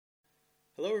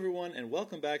Hello, everyone, and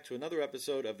welcome back to another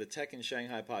episode of the Tech in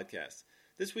Shanghai podcast.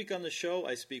 This week on the show,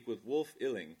 I speak with Wolf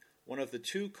Illing, one of the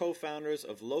two co-founders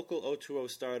of local O2O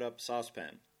startup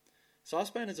Saucepan.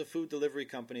 Saucepan is a food delivery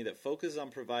company that focuses on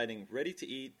providing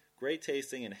ready-to-eat,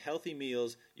 great-tasting, and healthy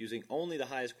meals using only the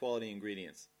highest quality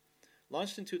ingredients.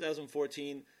 Launched in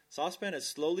 2014, Saucepan has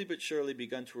slowly but surely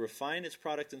begun to refine its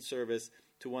product and service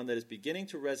to one that is beginning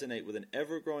to resonate with an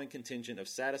ever-growing contingent of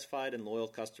satisfied and loyal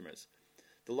customers.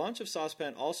 The launch of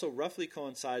Saucepan also roughly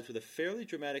coincides with a fairly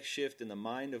dramatic shift in the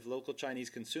mind of local Chinese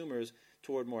consumers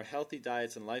toward more healthy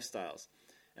diets and lifestyles.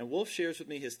 And Wolf shares with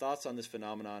me his thoughts on this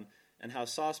phenomenon and how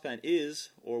Saucepan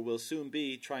is, or will soon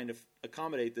be, trying to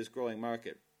accommodate this growing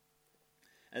market.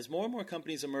 As more and more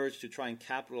companies emerge to try and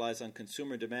capitalize on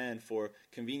consumer demand for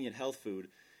convenient health food,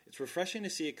 it's refreshing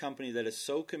to see a company that is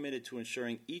so committed to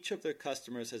ensuring each of their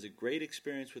customers has a great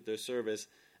experience with their service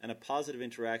and a positive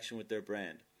interaction with their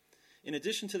brand. In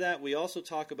addition to that, we also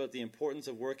talk about the importance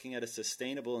of working at a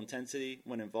sustainable intensity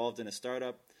when involved in a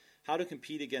startup, how to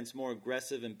compete against more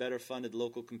aggressive and better funded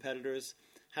local competitors,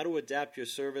 how to adapt your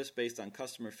service based on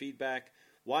customer feedback,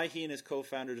 why he and his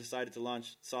co-founder decided to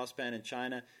launch Saucepan in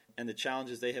China and the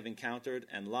challenges they have encountered,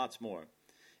 and lots more.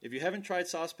 If you haven't tried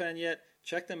Saucepan yet,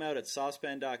 check them out at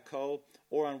saucepan.co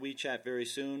or on WeChat very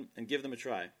soon and give them a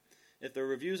try. If their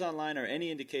reviews online are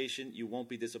any indication, you won't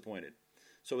be disappointed.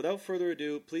 So without further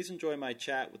ado, please enjoy my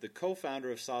chat with the co-founder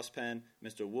of Saucepan,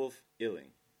 Mr. Wolf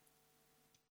Illing.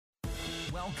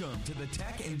 Welcome to the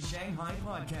Tech in Shanghai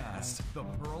podcast, the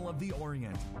Pearl of the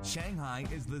Orient. Shanghai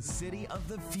is the city of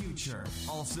the future.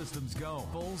 All systems go,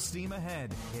 full steam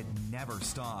ahead. It never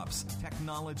stops.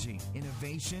 Technology,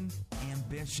 innovation,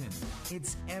 ambition.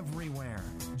 It's everywhere.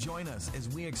 Join us as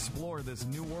we explore this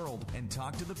new world and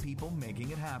talk to the people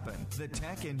making it happen. The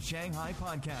Tech in Shanghai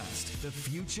podcast. The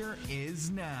future is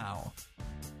now.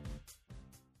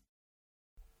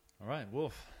 All right,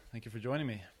 Wolf, thank you for joining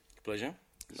me. Pleasure.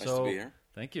 Nice to be here.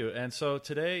 Thank you. And so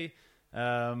today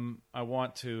I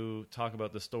want to talk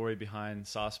about the story behind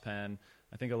Saucepan.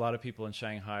 I think a lot of people in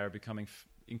Shanghai are becoming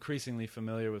increasingly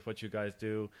familiar with what you guys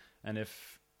do. And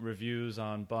if reviews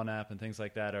on Bon App and things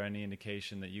like that are any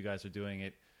indication that you guys are doing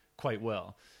it quite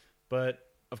well. But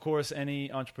of course, any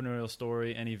entrepreneurial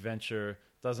story, any venture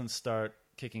doesn't start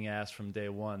kicking ass from day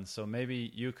one. So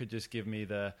maybe you could just give me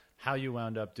the how you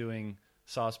wound up doing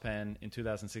Saucepan in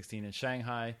 2016 in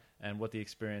Shanghai and what the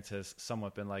experience has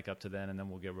somewhat been like up to then, and then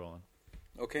we'll get rolling.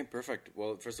 Okay, perfect.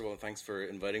 Well, first of all, thanks for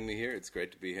inviting me here. It's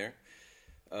great to be here.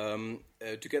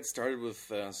 To get started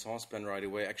with Saucepan right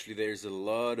away, actually there's a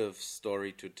lot of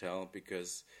story to tell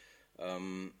because,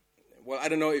 well, I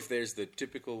don't know if there's the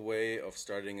typical way of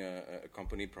starting a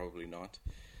company, probably not.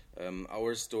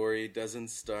 Our story doesn't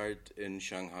start in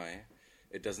Shanghai.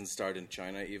 It doesn't start in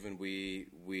China even.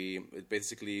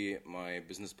 Basically, my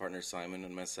business partner Simon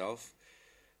and myself,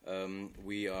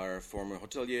 we are former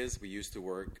hoteliers. We used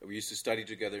to study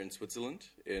together in Switzerland,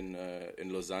 in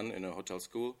Lausanne, in a hotel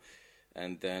school.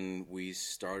 And then we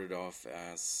started off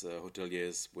as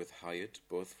hoteliers with Hyatt,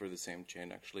 both for the same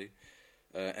chain actually,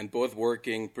 and both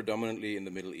working predominantly in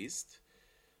the Middle East.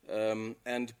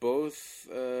 And both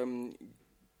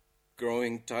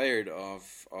growing tired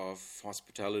of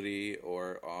hospitality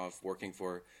or of working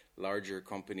for larger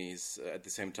companies at the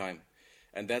same time.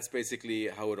 And that's basically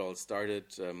how it all started.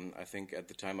 I think at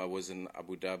the time I was in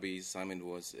Abu Dhabi, Simon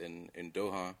was in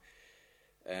Doha,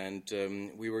 and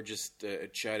we were just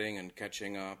chatting and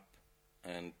catching up.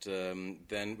 And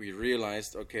then we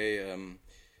realized, okay,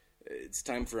 it's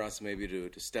time for us maybe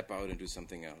to step out and do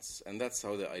something else. And that's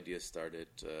how the idea started.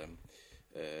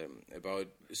 About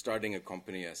starting a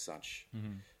company as such.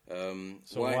 Mm-hmm.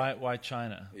 So why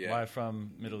China? Yeah. Why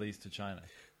from Middle East to China?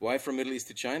 Why from Middle East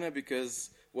to China?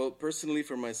 Because, well, personally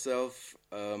for myself,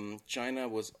 China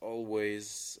was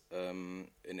always an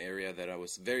area that I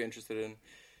was very interested in.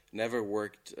 Never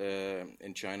worked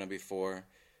in China before.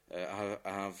 I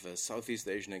have Southeast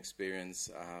Asian experience.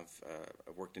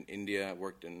 I've worked in India,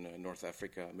 worked in North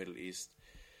Africa, Middle East,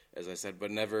 as I said,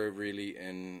 but never really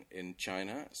in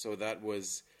China. So that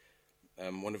was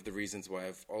one of the reasons why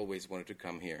I've always wanted to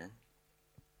come here.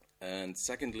 And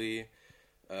secondly,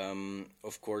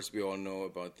 of course, we all know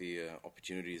about the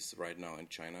opportunities right now in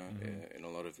China, in a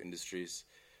lot of industries.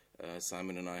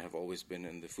 Simon and I have always been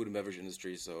in the food and beverage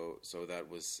industry, so that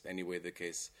was anyway the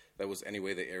case. That was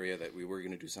anyway the area that we were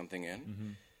going to do something in.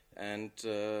 Mm-hmm.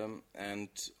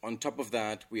 And on top of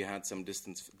that, we had some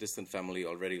distant family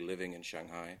already living in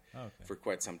Shanghai for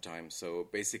quite some time. So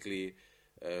basically,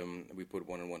 we put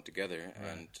one and one together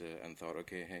and thought,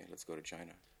 okay, hey, let's go to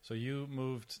China. So you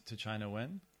moved to China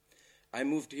when? I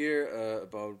moved here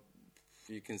about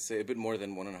you can say, a bit more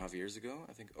than 1.5 years ago.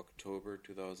 I think October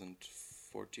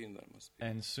 2014, that must be.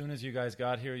 And as soon as you guys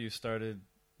got here, you started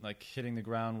like hitting the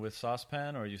ground with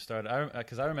Saucepan, or you started,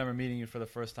 because I remember meeting you for the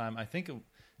first time. I think it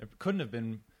couldn't have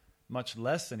been much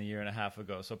less than a year and a half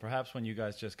ago. So perhaps when you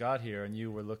guys just got here and you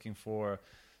were looking for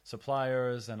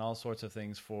suppliers and all sorts of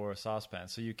things for Saucepan.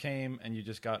 So you came and you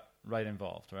just got right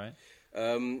involved, right?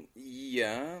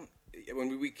 Yeah.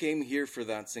 When we came here for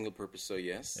that single purpose, so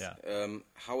yes. Yeah.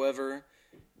 However,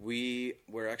 we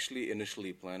were actually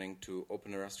initially planning to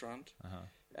open a restaurant. Uh-huh.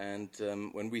 And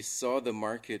when we saw the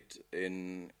market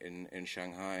in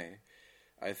Shanghai,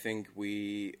 I think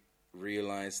we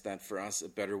realized that for us a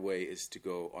better way is to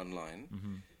go online.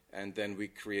 Mm-hmm. And then we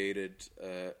created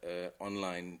an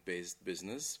online-based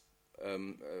business,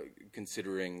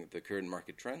 considering the current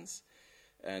market trends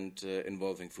and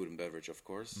involving food and beverage, of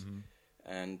course. Mm-hmm.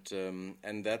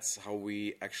 And that's how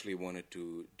we actually wanted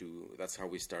to do. That's how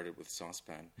we started with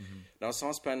Saucepan. Mm-hmm. Now,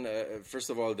 Saucepan, first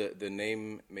of all, the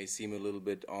name may seem a little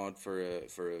bit odd for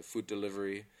a food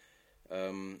delivery.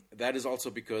 That is also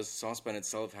because Saucepan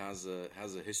itself has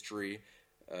a history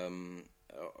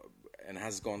and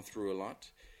has gone through a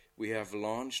lot. We have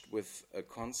launched with a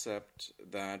concept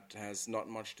that has not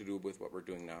much to do with what we're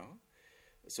doing now.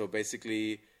 So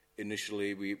basically,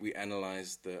 initially we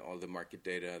analyzed all the market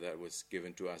data that was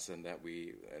given to us, and that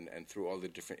and through all the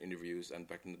different interviews, and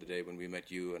back in the day when we met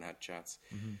you and had chats,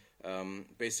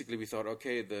 basically we thought,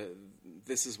 okay,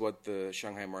 this is what the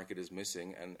Shanghai market is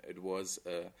missing, and it was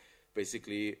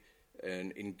basically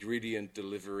an ingredient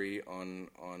delivery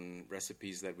on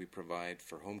recipes that we provide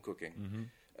for home cooking. Mm-hmm.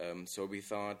 So we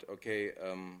thought, okay,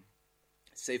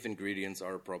 safe ingredients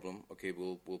are a problem. Okay,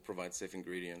 we'll provide safe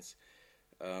ingredients.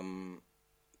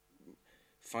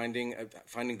 Finding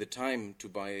the time to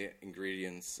buy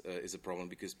ingredients is a problem,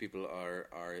 because people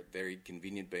are very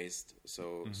convenient based.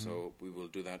 So we will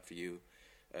do that for you,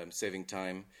 saving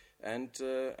time. And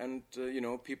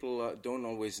people don't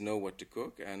always know what to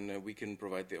cook, and we can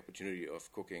provide the opportunity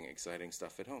of cooking exciting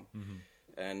stuff at home. Mm-hmm.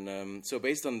 And so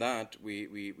based on that,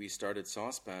 we started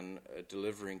Saucepan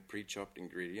delivering pre-chopped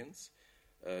ingredients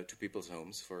to people's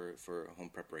homes for home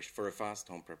preparation, for a fast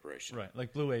home preparation. Right,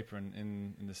 like Blue Apron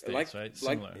in the States, right?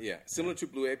 Similar. Similar to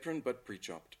Blue Apron, but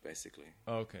pre-chopped, basically.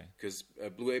 Oh, okay. Because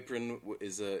Blue Apron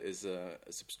is a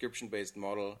subscription-based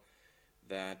model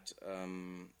that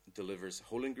delivers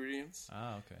whole ingredients.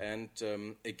 Ah, okay.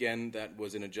 And again, that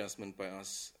was an adjustment by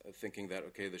us, thinking that,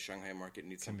 okay, the Shanghai market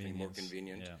needs something more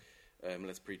convenient. Yeah.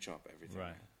 Let's pre-chop everything.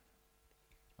 Right.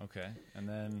 Okay. And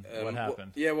then what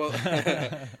happened?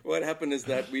 What happened is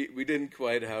that we didn't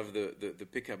quite have the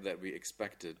pickup that we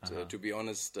expected. Uh-huh. To be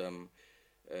honest,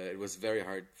 it was very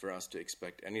hard for us to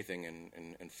expect anything,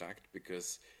 in fact,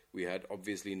 because we had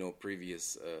obviously no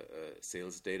previous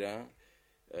sales data.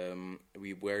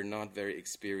 We were not very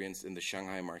experienced in the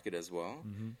Shanghai market as well.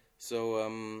 Mm-hmm.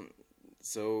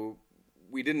 So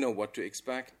we didn't know what to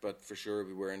expect, but for sure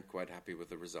we weren't quite happy with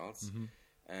the results. Mm-hmm.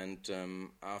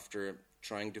 And after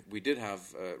we did have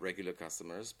regular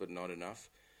customers, but not enough.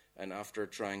 And after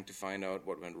trying to find out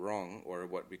what went wrong or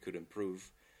what we could improve,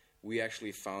 we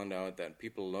actually found out that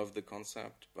people loved the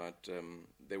concept, but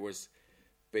there was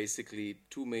basically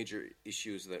two major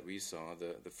issues that we saw.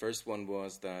 The first one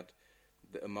was that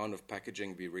the amount of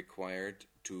packaging we required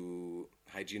to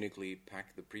hygienically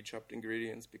pack the pre-chopped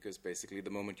ingredients, because basically the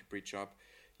moment you pre-chop,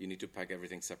 you need to pack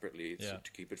everything separately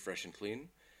to keep it fresh and clean.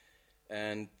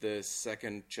 And the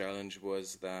second challenge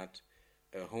was that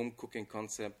a home cooking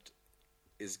concept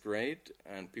is great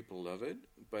and people love it,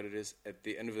 but it is at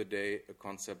the end of the day a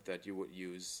concept that you would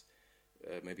use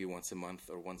maybe once a month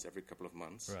or once every couple of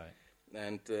months. Right.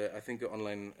 And I think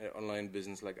an online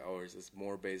business like ours is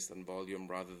more based on volume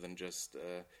rather than just.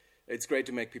 It's great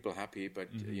to make people happy, but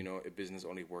a business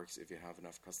only works if you have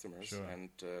enough customers. Sure.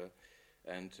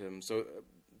 And so,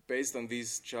 based on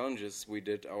these challenges, we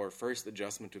did our first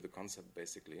adjustment to the concept,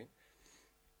 basically.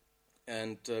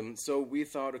 And so we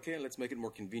thought, okay, let's make it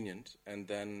more convenient. And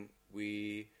then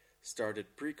we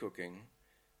started pre-cooking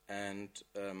and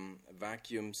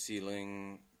vacuum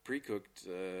sealing pre-cooked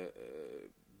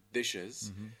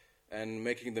dishes and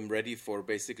making them ready for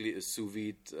basically a sous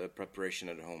vide preparation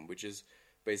at home, which is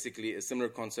basically a similar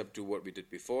concept to what we did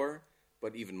before,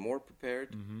 but even more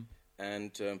prepared.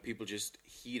 And people just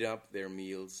heat up their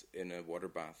meals in a water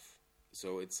bath.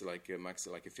 So it's like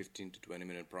a 15 to 20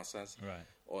 minute process. Right.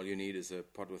 All you need is a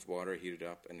pot with water, heat it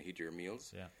up, and heat your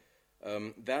meals. Yeah.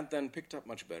 That then picked up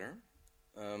much better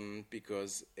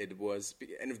because it was, at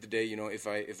the end of the day, if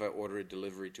I order a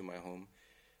delivery to my home,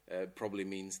 probably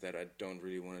means that I don't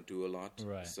really want to do a lot.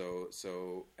 Right.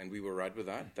 So and we were right with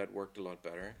that. That worked a lot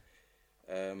better.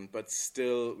 But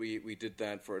still, we did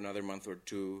that for another month or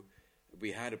two.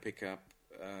 We had a pickup,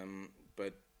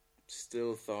 but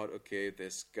still thought, okay,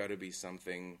 there's got to be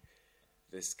something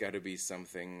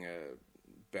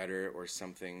better, or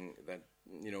something that,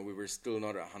 we were still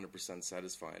not 100%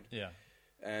 satisfied. Yeah.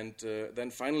 And then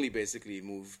finally, basically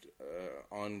moved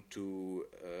on to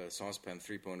Saucepan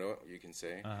 3.0, you can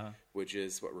say, which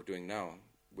is what we're doing now,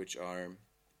 which are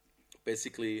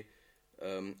basically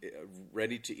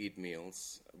ready-to-eat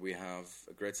meals. We have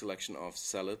a great selection of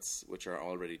salads, which are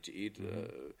all ready to eat.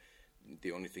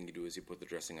 The only thing you do is you put the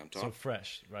dressing on top. So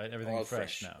fresh, right? Everything all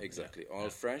fresh now. Exactly, Yeah. all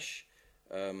fresh,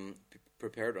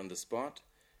 prepared on the spot.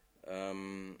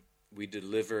 We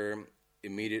deliver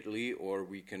immediately, or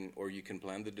you can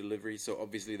plan the delivery. So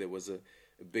obviously there was a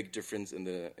big difference in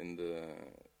the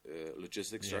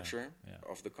logistics structure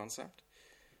of the concept.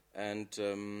 And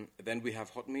then we have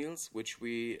hot meals, which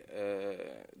we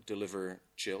deliver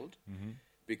chilled,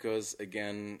 because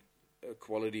again,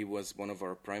 quality was one of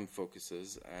our prime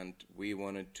focuses, and we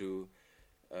wanted to.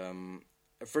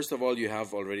 First of all, you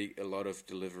have already a lot of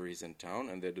deliveries in town,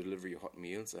 and they deliver you hot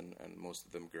meals, and most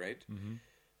of them great.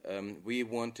 We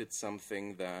wanted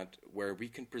something where we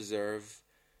can preserve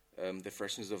the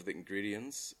freshness of the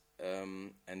ingredients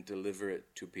and deliver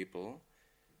it to people,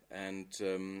 and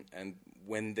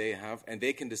when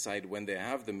they can decide when they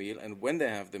have the meal, and when they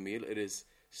have the meal, it is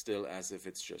still as if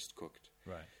it's just cooked.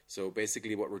 Right. So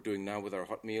basically, what we're doing now with our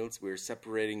hot meals, we're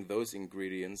separating those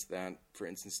ingredients that, for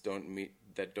instance, don't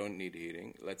need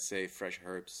heating. Let's say fresh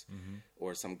herbs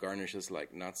or some garnishes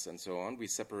like nuts and so on. We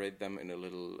separate them in a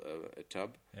little a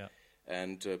tub,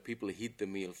 and people heat the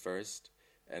meal first,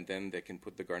 and then they can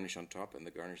put the garnish on top, and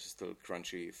the garnish is still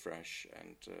crunchy, fresh,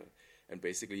 and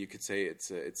basically you could say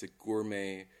it's a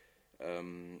gourmet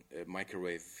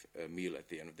microwave meal at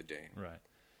the end of the day. Right.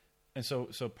 And so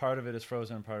part of it is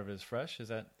frozen and part of it is fresh. Is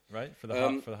that right for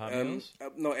the hot meals?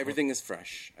 No, everything is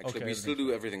fresh. Actually, we still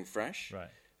do everything fresh. Right.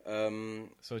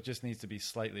 So it just needs to be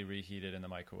slightly reheated in the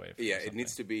microwave. Yeah, it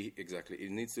needs to be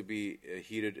It needs to be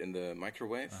heated in the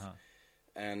microwave,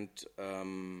 and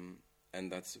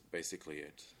that's basically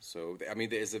it. So I mean,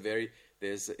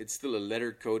 it's still a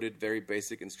letter-coded, very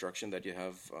basic instruction that you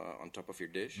have on top of your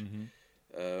dish.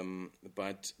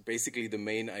 But basically, the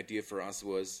main idea for us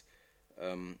was.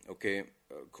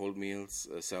 Cold meals,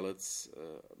 salads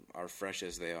are fresh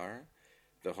as they are.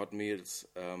 The hot meals,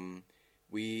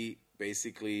 we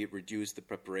basically reduce the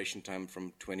preparation time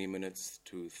from 20 minutes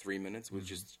to 3 minutes, which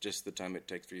is just the time it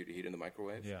takes for you to heat in the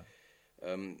microwave. Yeah.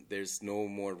 There's no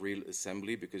more real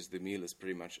assembly because the meal is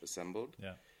pretty much assembled.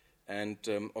 Yeah. And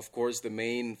of course, the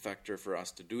main factor for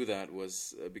us to do that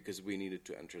was because we needed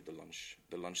to enter the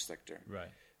lunch sector. Right.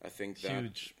 I think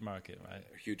huge market, right?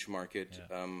 Huge market.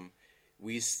 Yeah.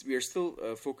 We are still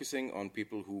focusing on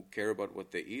people who care about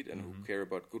what they eat and who care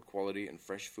about good quality and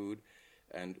fresh food,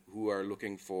 and who are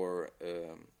looking for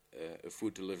a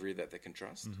food delivery that they can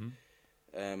trust.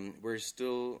 We're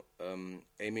still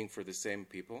aiming for the same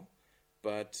people,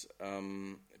 but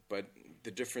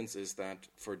the difference is that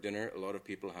for dinner, a lot of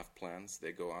people have plans.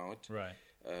 They go out, right,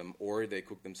 or they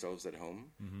cook themselves at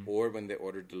home, or when they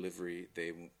order delivery,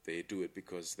 they do it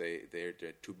because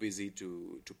they're too busy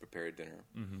to prepare dinner.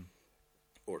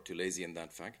 Or too lazy in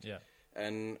that fact. Yeah.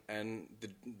 And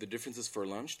the differences for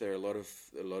lunch, there are a lot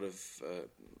of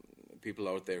people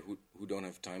out there who don't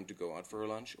have time to go out for a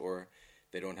lunch, or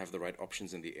they don't have the right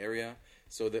options in the area.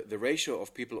 So the ratio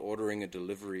of people ordering a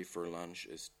delivery for lunch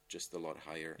is just a lot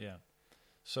higher. Yeah.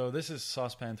 So this is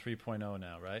Saucepan 3.0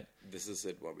 now, right? This is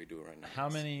what we do right now. How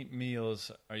many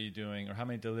meals are you doing, or how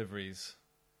many deliveries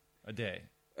a day?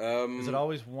 Is it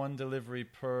always one delivery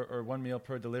or one meal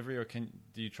per delivery, or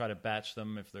do you try to batch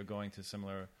them if they're going to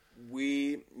similar?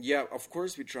 Of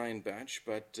course we try and batch,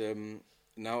 but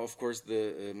now of course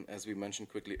as we mentioned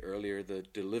quickly earlier, the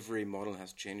delivery model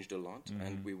has changed a lot,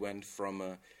 and we went from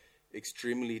a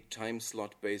extremely time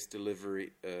slot based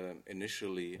delivery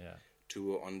initially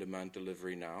to on-demand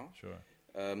delivery now. Sure.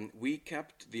 We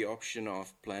kept the option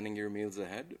of planning your meals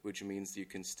ahead, which means you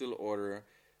can still order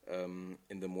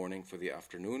in the morning for the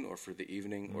afternoon, or for the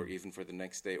evening, or even for the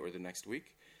next day or the next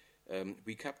week.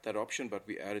 We kept that option, but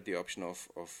we added the option of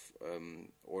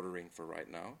ordering for right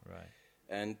now. Right.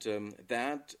 And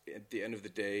that, at the end of the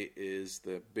day, is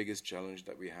the biggest challenge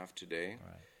that we have today.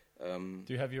 Right.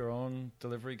 Do you have your own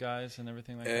delivery guys and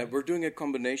everything like that? We're doing a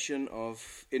combination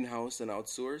of in-house and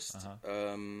outsourced.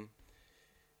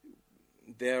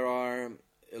 There are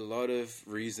a lot of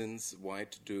reasons why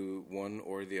to do one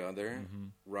or the other.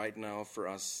 Right now, for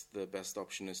us, the best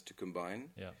option is to combine.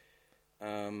 Yeah.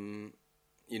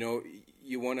 you know,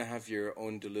 you want to have your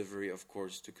own delivery, of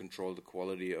course, to control the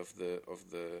quality of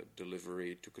the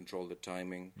delivery, to control the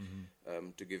timing,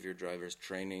 to give your drivers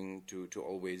training, to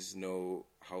always know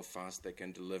how fast they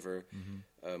can deliver,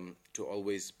 to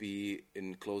always be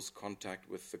in close contact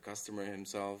with the customer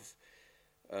himself.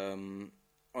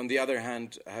 On the other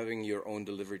hand, having your own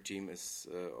delivery team is,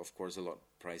 of course, a lot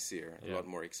pricier, a lot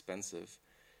more expensive.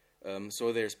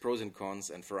 So there's pros and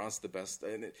cons, and for us, the best.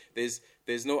 And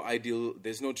there's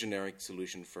no generic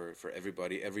solution for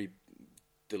everybody. Every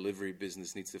delivery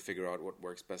business needs to figure out what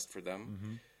works best for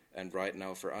them. And right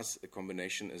now, for us, a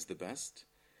combination is the best.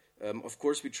 Of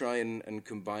course, we try and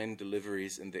combine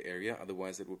deliveries in the area.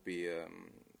 Otherwise, it would be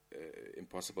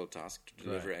impossible task to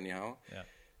deliver anyhow. Yeah.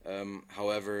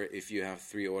 However, if you have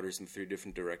 3 orders in 3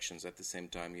 different directions at the same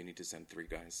time, you need to send 3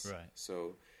 guys. Right.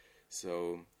 So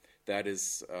that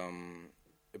is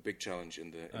a big challenge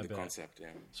in the concept.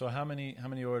 Yeah. So how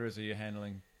many orders are you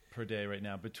handling per day right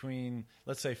now? Between,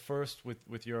 let's say, first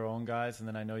with your own guys, and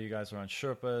then I know you guys are on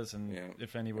Sherpas, and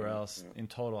if anywhere else, in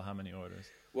total, how many orders?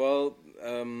 Well,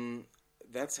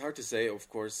 that's hard to say. Of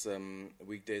course,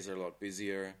 weekdays are a lot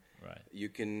busier. Right. You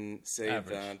can say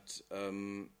that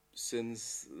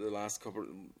since the last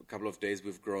couple of days,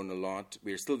 we've grown a lot.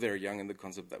 We're still very young in the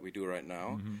concept that we do right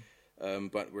now.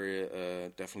 But we're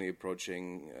definitely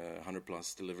approaching 100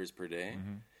 plus deliveries per day,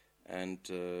 and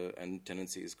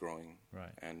tendency is growing.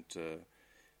 Right. And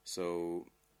so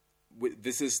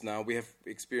this is now we have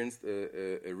experienced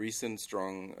a recent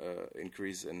strong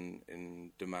increase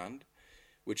in demand,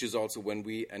 which is also when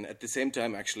and at the same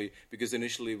time actually, because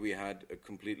initially we had a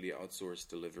completely outsourced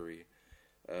delivery,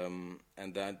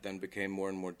 and that then became more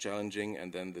and more challenging,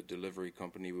 and then the delivery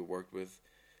company we worked with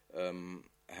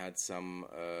had some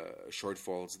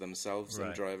shortfalls themselves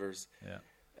in drivers. Yeah.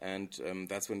 And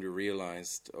that's when we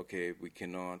realized, okay, we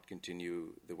cannot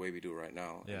continue the way we do right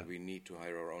now, and we need to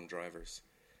hire our own drivers.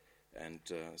 And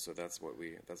so that's what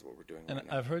we're doing right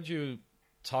now. I've heard you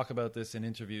talk about this in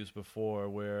interviews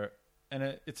before,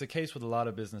 it's a case with a lot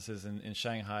of businesses in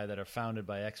Shanghai that are founded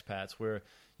by expats, where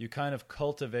you kind of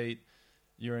cultivate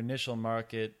your initial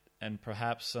market and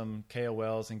perhaps some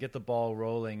KOLs and get the ball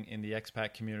rolling in the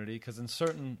expat community, because in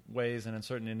certain ways and in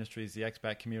certain industries, the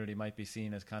expat community might be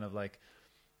seen as kind of like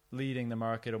leading the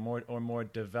market, or more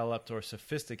developed or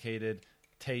sophisticated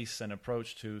tastes and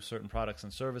approach to certain products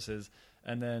and services,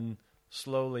 and then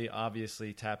slowly,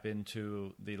 obviously, tap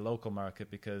into the local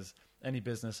market, because any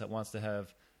business that wants to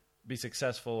be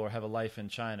successful or have a life in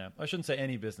China, I shouldn't say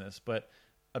any business, but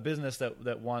a business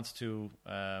that wants to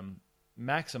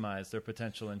maximize their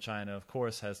potential in China, of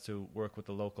course, has to work with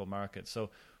the local market. So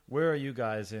where are you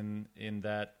guys in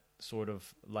that sort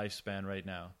of lifespan right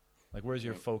now? Like, where's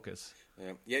your focus?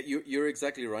 Yeah, you're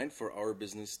exactly right. For our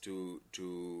business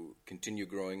to continue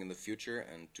growing in the future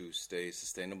and to stay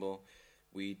sustainable,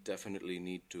 we definitely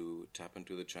need to tap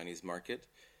into the Chinese market.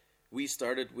 We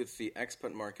started with the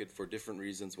expat market for different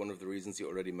reasons. One of the reasons you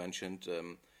already mentioned,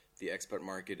 the expat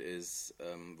market is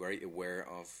very aware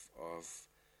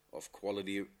of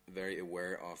quality, very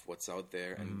aware of what's out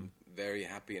there, and very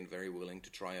happy and very willing to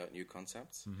try out new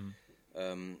concepts.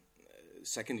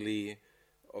 Secondly,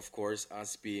 of course,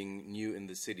 us being new in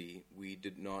the city, we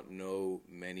did not know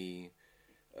many.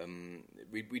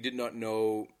 We did not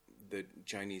know the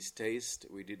Chinese taste.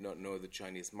 We did not know the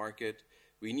Chinese market.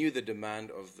 We knew the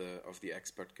demand of the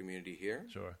expat community here.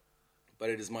 Sure, but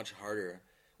it is much harder,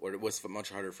 or it was much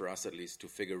harder for us at least, to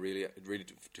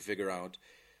figure out.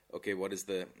 Okay, what is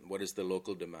the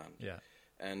local demand? Yeah.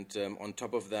 And on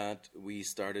top of that, we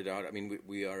started out, I mean,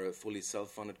 we are a fully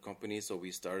self-funded company, so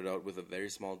we started out with a very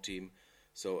small team.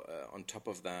 So on top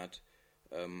of that,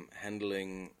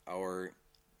 handling our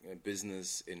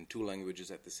business in 2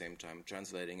 languages at the same time,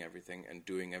 translating everything and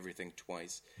doing everything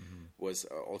twice, was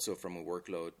also from a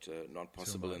workload not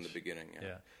possible in the beginning.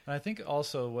 Yeah. And I think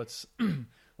also what's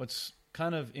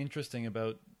kind of interesting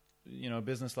about a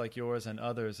business like yours and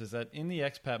others is that in the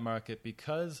expat market,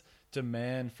 because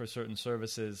demand for certain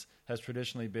services has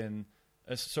traditionally been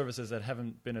services that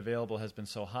haven't been available has been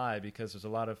so high, because there's a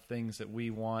lot of things that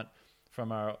we want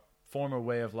from our former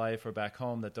way of life or back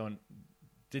home that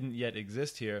didn't yet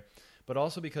exist here, but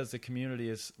also because the community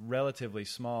is relatively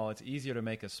small, it's easier to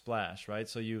make a splash, right?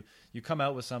 So you come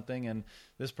out with something, and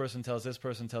this person tells this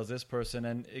person tells this person,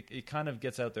 and it kind of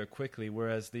gets out there quickly,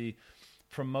 whereas the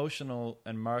promotional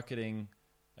and marketing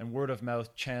and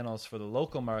word-of-mouth channels for the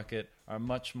local market are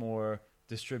much more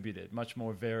distributed, much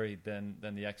more varied than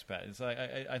the expat. So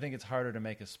I think it's harder to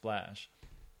make a splash.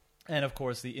 And, of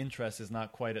course, the interest is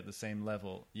not quite at the same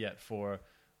level yet for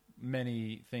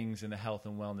many things in the health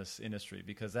and wellness industry,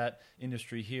 because that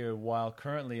industry here, while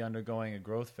currently undergoing a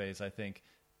growth phase, I think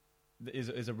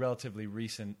is a relatively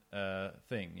recent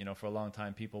thing. You know, for a long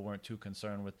time, people weren't too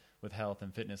concerned with health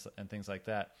and fitness and things like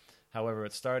that. However,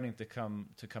 it's starting to come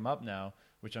up now,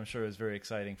 which I'm sure is very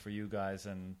exciting for you guys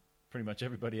and pretty much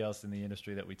everybody else in the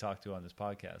industry that we talk to on this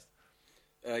podcast.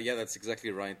 Yeah, that's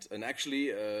exactly right. And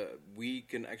actually, we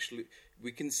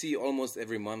can see almost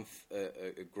every month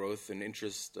a growth and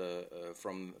interest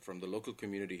from the local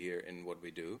community here in what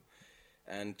we do.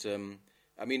 And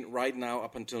I mean, right now,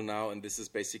 up until now, and this is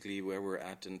basically where we're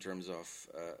at in terms of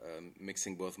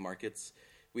mixing both markets.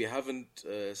 We haven't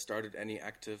started any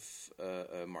active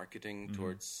marketing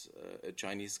towards a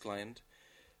Chinese client.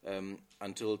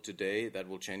 Until today. That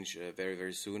will change very,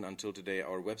 very soon. Until today,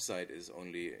 our website is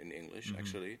only in English,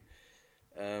 actually.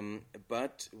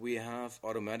 But we have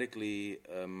automatically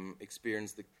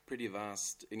experienced a pretty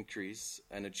vast increase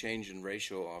and a change in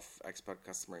ratio of expat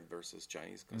customer versus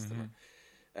Chinese customer.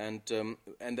 And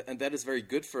that is very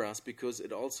good for us, because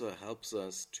it also helps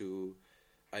us to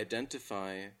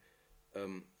identify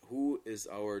who is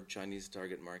our Chinese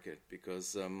target market,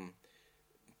 because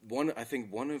I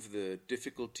think one of the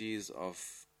difficulties of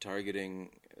targeting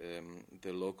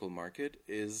the local market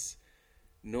is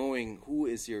knowing who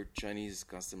is your Chinese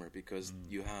customer, because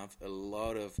you have a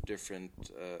lot of different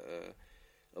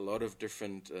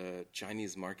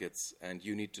Chinese markets, and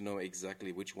you need to know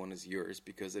exactly which one is yours,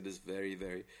 because it is very,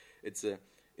 very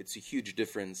it's a huge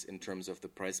difference in terms of the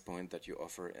price point that you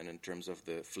offer and in terms of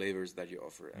the flavors that you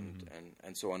offer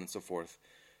and so on and so forth.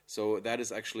 So that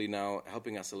is actually now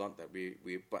helping us a lot. That we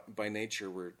by nature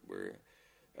we're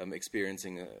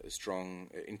experiencing a strong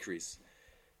increase.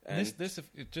 And this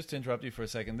just to interrupt you for a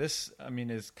second. This, I mean,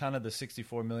 is kind of the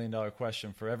 $64 million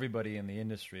question for everybody in the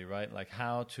industry, right? Like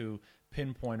how to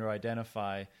pinpoint or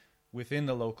identify within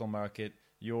the local market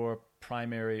your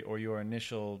primary or your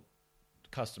initial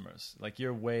customers, like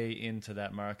your way into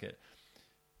that market.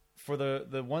 For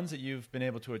the ones that you've been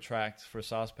able to attract for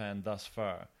Saucepan thus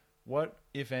far, what,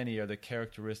 if any, are the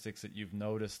characteristics that you've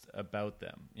noticed about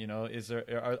them? You know,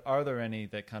 are there any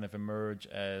that kind of emerge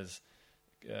as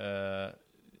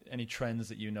any trends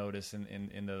that you notice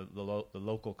in the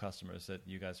local customers that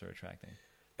you guys are attracting?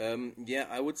 Yeah,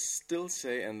 I would still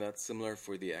say, and that's similar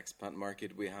for the expat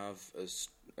market, we have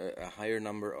a higher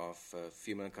number of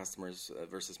female customers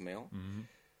versus male.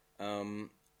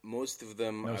 Most of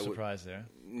them... No surprise there.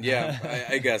 Yeah,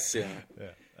 I guess, yeah. Yeah.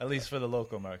 At least for the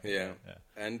local market. Yeah.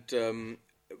 And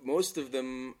most of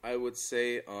them, I would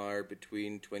say, are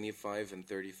between 25 and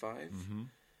 35.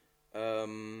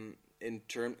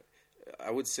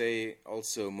 I would say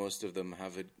also most of them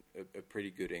have a pretty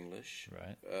good English,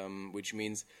 right? Which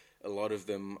means a lot of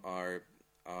them are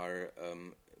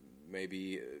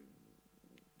maybe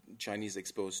Chinese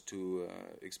exposed to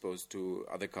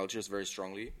other cultures very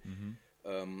strongly.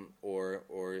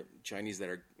 Or Chinese that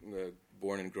are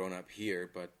born and grown up here,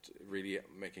 but really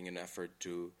making an effort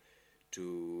to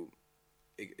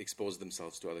expose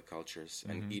themselves to other cultures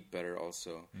and eat better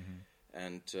also.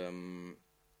 And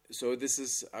so this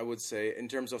is, I would say, in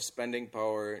terms of spending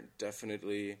power,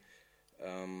 definitely.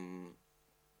 I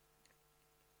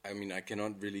mean, I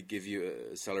cannot really give you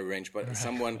a salary range, but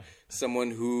someone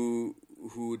who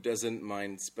doesn't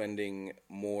mind spending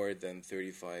more than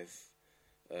 35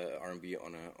 RMB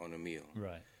on a meal.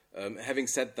 Right. Having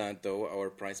said that, though, our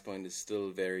price point is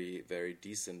still very, very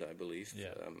decent, I believe,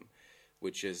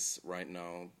 which is right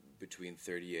now between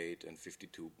 38 and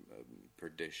 52 per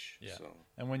dish. Yeah. So.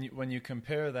 And when you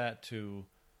compare that to,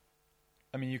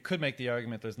 I mean, you could make the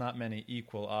argument there's not many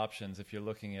equal options if you're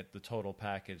looking at the total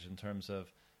package in terms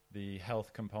of the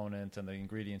health component and the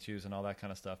ingredients used and all that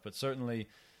kind of stuff. But certainly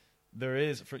there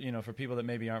is, for people that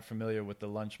maybe aren't familiar with the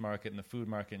lunch market and the food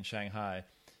market in Shanghai,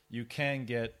 you can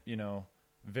get,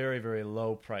 very, very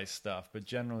low price stuff, but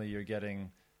generally you're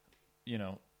getting,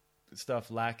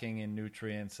 stuff lacking in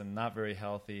nutrients and not very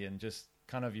healthy and just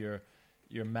kind of your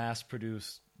mass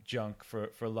produced junk for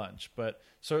lunch. But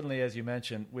certainly, as you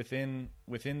mentioned, within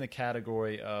the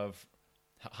category of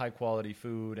high quality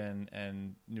food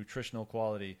and nutritional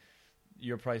quality,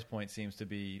 your price point seems to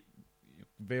be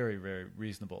very, very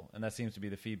reasonable, and that seems to be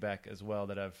the feedback as well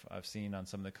that I've seen on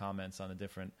some of the comments on the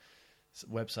different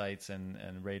websites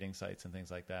and rating sites and things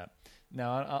like that.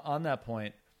 Now, on that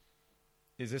point,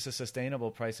 is this a sustainable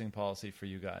pricing policy for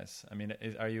you guys? I mean,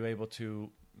 are you able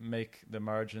to make the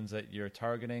margins that you're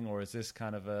targeting, or is this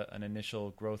kind of an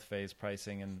initial growth phase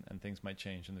pricing and things might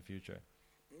change in the future?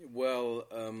 Well,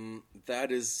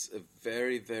 that is a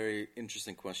very, very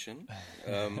interesting question.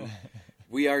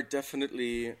 We are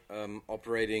definitely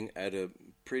operating at a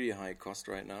pretty high cost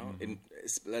right now.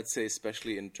 Let's say,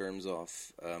 especially in terms of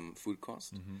food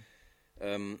cost.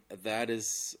 That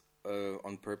is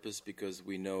on purpose because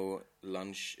we know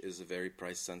lunch is a very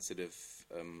price-sensitive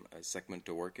segment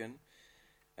to work in,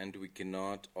 and we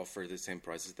cannot offer the same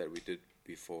prices that we did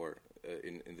before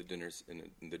in the dinners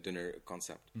in the dinner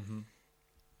concept.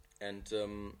 And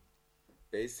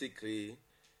basically,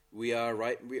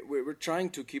 we're trying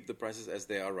to keep the prices as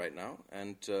they are right now,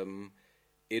 and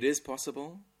it is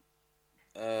possible.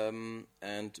 And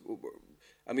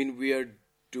I mean, we are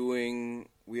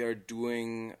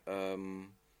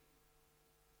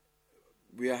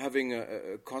having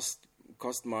a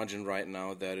cost margin right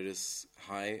now that is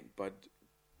high, but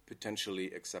potentially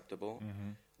acceptable,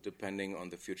 depending on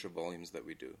the future volumes that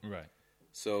we do. Right.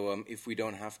 So if we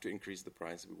don't have to increase the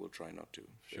price, we will try not to,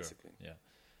 basically. Yeah.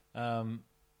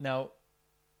 Now,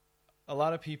 a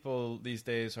lot of people these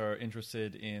days are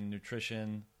interested in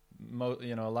nutrition.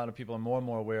 A lot of people are more and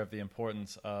more aware of the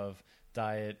importance of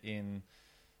diet in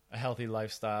a healthy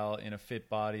lifestyle, in a fit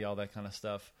body, all that kind of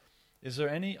stuff. Is there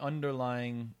any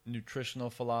underlying nutritional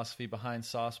philosophy behind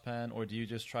Saucepan, or do you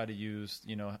just try to use,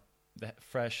 the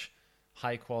fresh,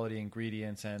 high-quality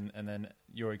ingredients and then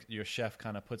your chef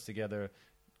kind of puts together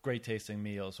great-tasting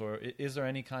meals? Or is there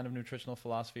any kind of nutritional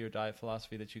philosophy or diet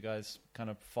philosophy that you guys kind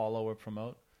of follow or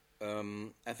promote?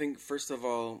 I think, first of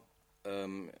all,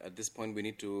 at this point we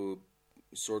need to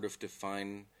sort of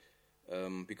define,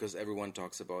 because everyone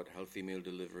talks about healthy meal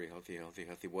delivery,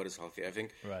 healthy. What is healthy? I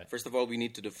think, first of all, we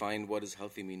need to define what does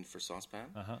healthy mean for Saucepan.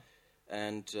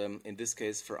 And in this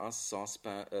case, for us,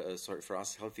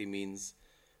 healthy means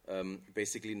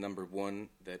basically, number one,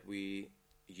 that we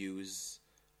use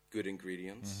good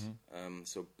ingredients.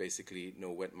 So basically,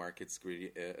 no wet markets,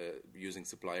 using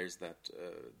suppliers that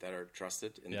are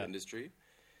trusted in the industry.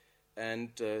 And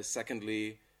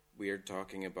secondly, we are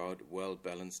talking about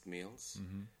well-balanced meals.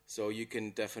 So you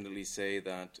can definitely say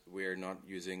that we are not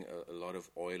using a lot of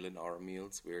oil in our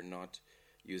meals. We are not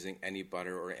using any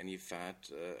butter or any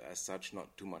fat as such,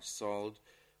 not too much salt,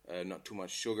 not too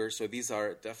much sugar. So these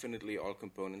are definitely all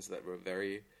components that we're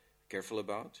very careful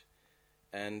about.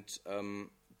 And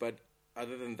but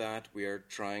other than that, we are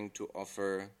trying to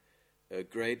offer a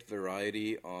great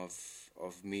variety of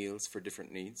meals for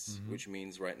different needs, which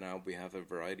means right now we have a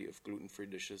variety of gluten-free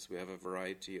dishes. We have a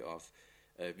variety of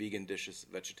vegan dishes,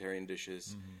 vegetarian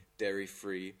dishes,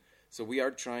 dairy-free. So we are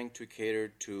trying to cater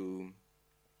to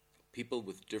people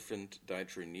with different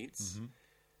dietary needs.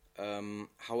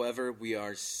 However, we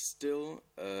are still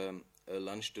a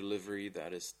lunch delivery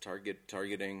that is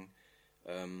targeting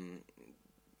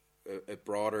a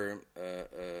broader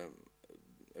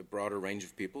range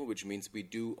of people, which means we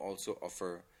do also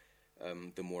offer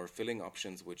the more filling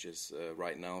options, which is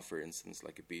right now, for instance,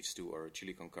 like a beef stew or a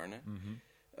chili con carne.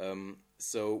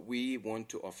 So we want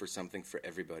to offer something for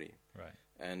everybody. Right.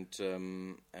 And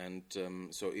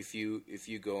so if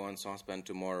you go on Saucepan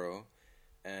tomorrow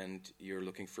and you're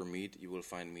looking for meat, you will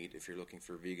find meat. If you're looking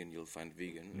for vegan, you'll find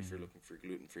vegan. If you're looking for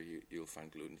gluten-free, you'll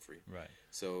find gluten-free. Right.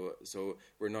 So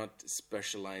we're not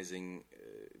specializing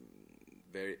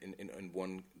very in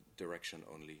one direction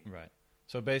only. Right.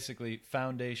 So basically,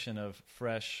 foundation of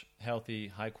fresh, healthy,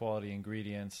 high-quality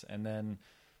ingredients, and then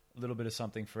a little bit of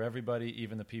something for everybody,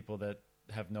 even the people that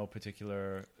have no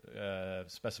particular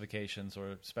specifications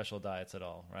or special diets at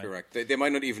all, right? Correct. They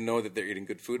might not even know that they're eating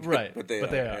good food, right? But they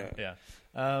are. Yeah.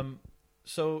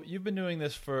 So you've been doing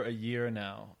this for a year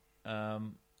now.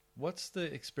 What's the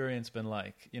experience been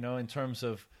like? In terms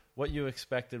of what you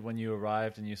expected when you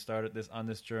arrived and you started on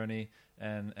this journey,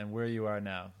 and where you are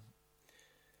now.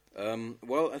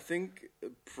 Well, I think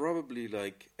probably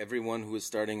like everyone who is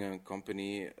starting a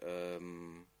company.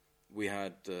 We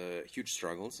had huge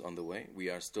struggles on the way.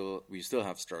 We still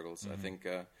have struggles. I think,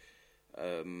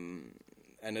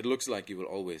 and it looks like you will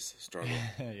always struggle.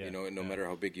 No matter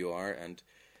how big you are, and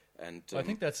well, I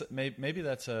think that's maybe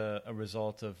that's a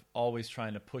result of always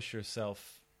trying to push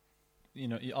yourself.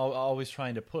 Always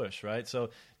trying to push, right? So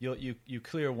you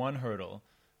clear one hurdle,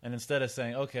 and instead of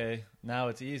saying, okay, now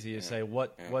it's easy, you say,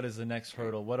 what is the next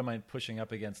hurdle? What am I pushing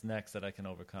up against next that I can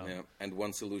overcome? Yeah, and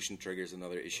one solution triggers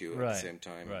another issue right. at the same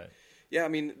time. Right. Yeah, I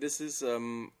mean, this is,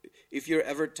 if you're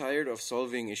ever tired of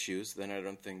solving issues, then I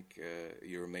don't think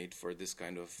you're made for this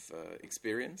kind of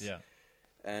experience. Yeah.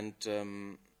 And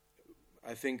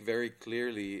I think very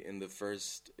clearly in the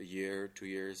first year, 2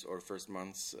 years, or first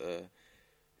months,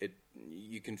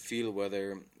 you can feel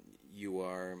whether you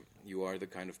are the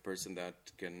kind of person that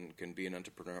can be an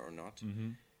entrepreneur or not.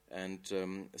 And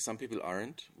some people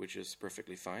aren't, which is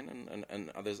perfectly fine, and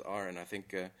others are. And I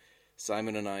think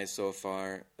Simon and I so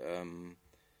far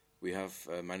we have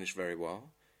managed very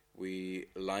well. We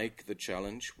like the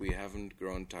challenge. We haven't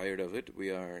grown tired of it.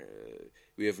 It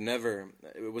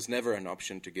was never an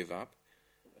option to give up.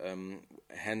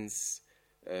 Hence,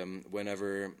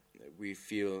 whenever we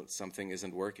feel something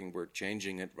isn't working, we're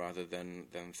changing it rather than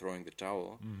throwing the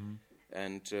towel. Mm-hmm.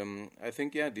 And I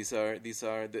think, these are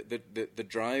the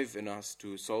drive in us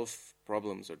to solve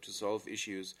problems or to solve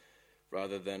issues,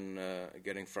 rather than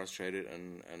getting frustrated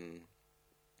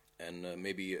and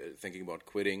maybe thinking about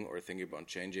quitting or thinking about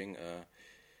changing.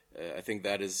 I think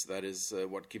that is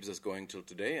what keeps us going till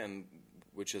today, and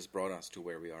which has brought us to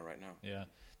where we are right now. Yeah.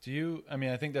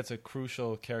 I think that's a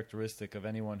crucial characteristic of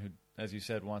anyone who, as you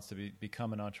said, wants to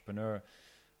become an entrepreneur.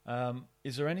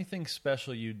 Is there anything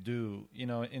special you do?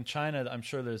 In China, I'm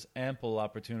sure there's ample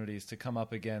opportunities to come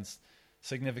up against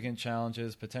significant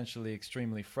challenges, potentially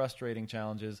extremely frustrating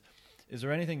challenges. Is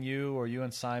there anything you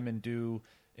and Simon do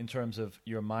in terms of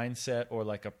your mindset, or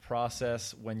like a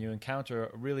process when you encounter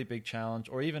a really big challenge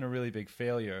or even a really big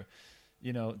failure?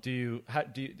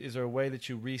 Is there a way that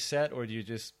you reset, or do you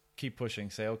just keep pushing,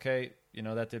 say, okay,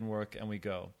 that didn't work, and we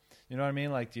go? You know what I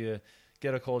mean? Like, do you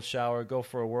get a cold shower, go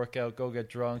for a workout, go get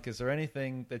drunk? Is there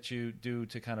anything that you do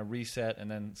to kind of reset and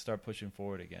then start pushing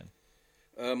forward again?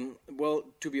 Well,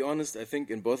 to be honest, I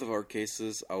think in both of our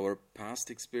cases, our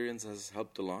past experience has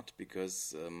helped a lot,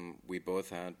 because we both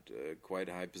had quite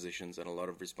high positions and a lot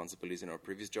of responsibilities in our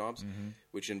previous jobs, mm-hmm.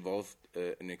 which involved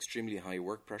an extremely high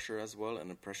work pressure as well,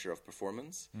 and a pressure of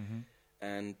performance. Mm-hmm.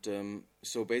 And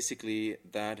so basically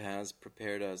that has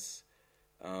prepared us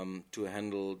to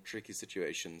handle tricky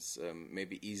situations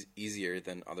maybe easier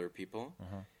than other people.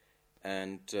 Uh-huh.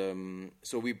 And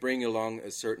so we bring along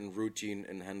a certain routine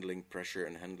in handling pressure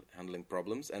and handling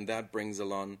problems, and that brings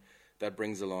along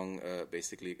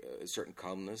basically a certain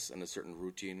calmness and a certain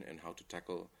routine in how to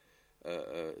tackle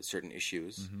certain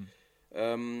issues.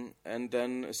 Mm-hmm. And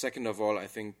then, second of all, I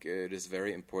think it is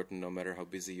very important, no matter how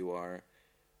busy you are,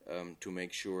 to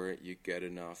make sure you get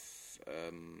enough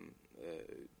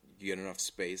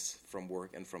space from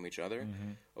work and from each other.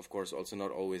 Mm-hmm. Of course, also not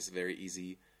always very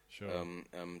easy. Sure.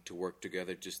 To work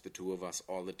together, just the two of us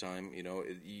all the time.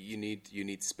 You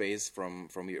need space from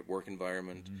your work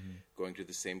environment, mm-hmm. going to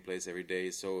the same place every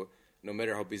day. So no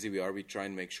matter how busy we are, we try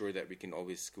and make sure that we can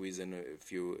always squeeze in a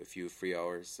few free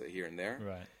hours here and there.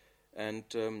 Right. And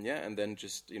and then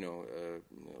just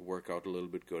work out a little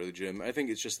bit, go to the gym. I think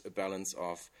it's just a balance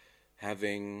of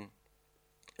having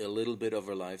a little bit of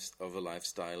a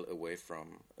lifestyle away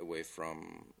from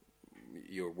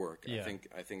your work. Yeah.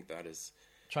 I think that is.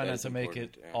 Try not to make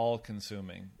it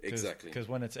all-consuming. Exactly. Because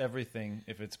when it's everything,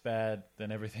 if it's bad,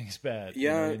 then everything's bad.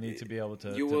 Yeah, you need to be able to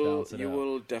balance it out. You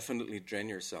will definitely drain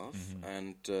yourself,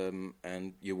 mm-hmm.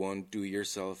 and you won't do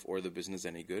yourself or the business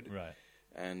any good. Right.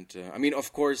 And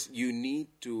of course, you need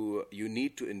to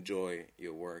enjoy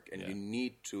your work, and you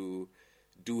need to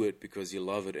do it because you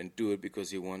love it, and do it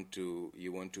because you want to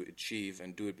achieve,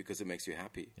 and do it because it makes you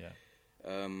happy. Yeah.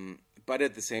 But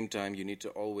at the same time, you need to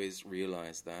always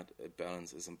realize that a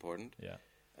balance is important. Yeah.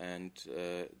 And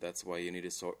that's why you need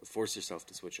to force yourself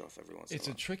to switch off every once in a while. It's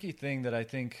a tricky thing that I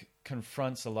think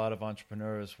confronts a lot of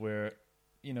entrepreneurs, where,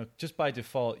 just by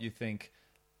default, you think,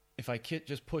 if I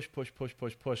just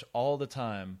push all the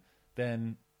time,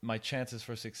 then my chances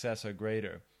for success are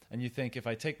greater. And you think, if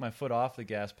I take my foot off the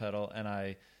gas pedal and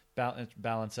I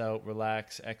balance out,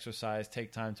 relax, exercise,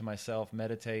 take time to myself,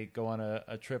 meditate, go on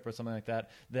a trip or something like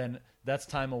that, then that's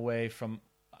time away from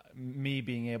me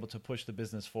being able to push the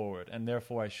business forward, and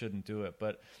therefore I shouldn't do it.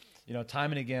 But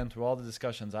time and again, through all the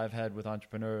discussions I've had with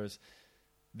entrepreneurs,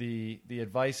 the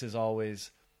advice is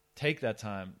always take that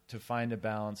time to find a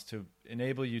balance, to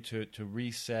enable you to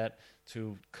reset,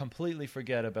 to completely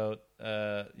forget about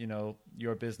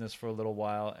your business for a little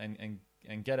while, and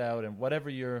get out, and whatever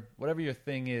your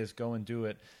thing is, go and do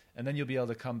it. And then you'll be able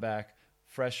to come back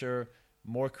fresher,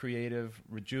 more creative,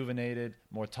 rejuvenated,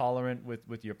 more tolerant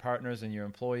with your partners and your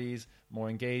employees, more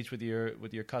engaged with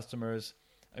your customers.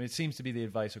 It seems to be the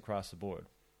advice across the board.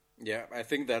 Yeah, I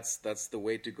think that's the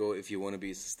way to go if you want to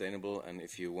be sustainable, and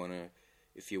if you want to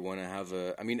have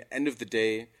end of the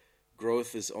day,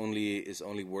 growth is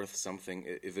only worth something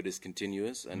if it is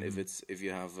continuous, and mm-hmm. if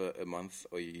you have a month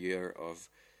or a year of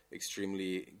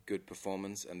extremely good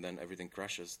performance and then everything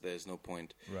crashes, there's no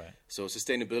point. Right. So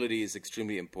sustainability is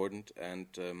extremely important, and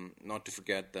not to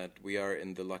forget that we are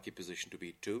in the lucky position to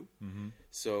be two. Mm-hmm.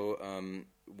 So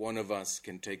one of us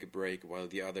can take a break while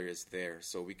the other is there.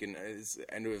 So we can. At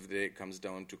the end of the day, it comes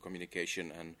down to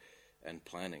communication and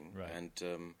planning. Right.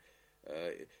 And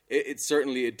it's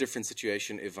certainly a different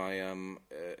situation if I am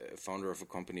a founder of a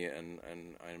company and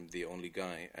I'm the only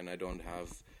guy, and I don't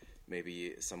have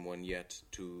maybe someone yet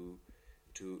to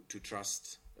to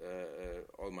trust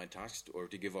all my tasks, or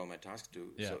to give all my tasks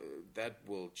to. Yeah. So that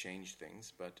will change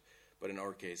things, but in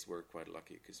our case, we're quite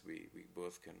lucky because we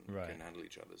both can handle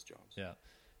each other's jobs. Yeah.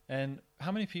 And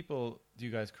how many people do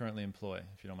you guys currently employ,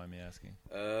 if you don't mind me asking?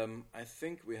 I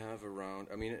think we have around,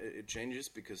 I mean, it changes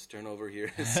because turnover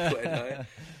here is quite high,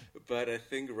 but I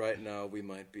think right now we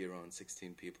might be around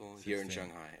 16 people here in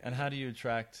Shanghai. And how do you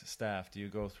attract staff? Do you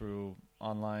go through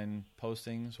online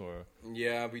postings or?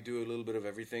 Yeah, we do a little bit of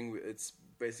everything. It's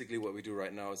basically what we do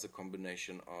right now is a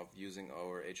combination of using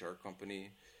our HR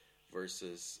company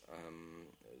versus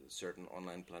certain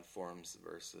online platforms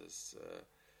versus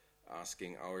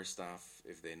asking our staff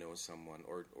if they know someone,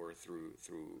 or through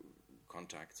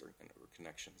contacts or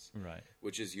connections, right?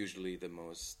 Which is usually the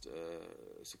most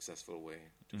successful way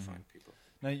to find people.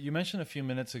 Now, you mentioned a few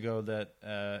minutes ago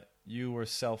that you were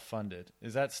self-funded.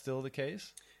 Is that still the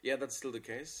case? Yeah, that's still the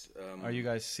case. Are you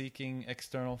guys seeking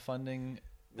external funding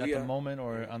at the moment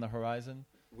or on the horizon?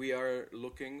 We are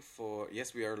looking for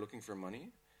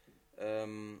money.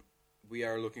 We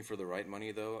are looking for the right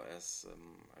money, though, as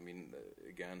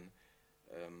again,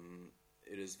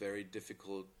 it is very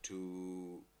difficult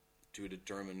to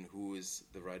determine who is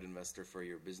the right investor for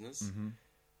your business.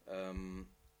 Mm-hmm.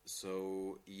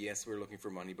 So yes, we're looking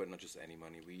for money, but not just any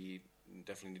money. We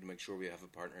definitely need to make sure we have a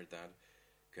partner that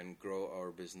can grow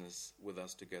our business with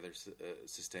us together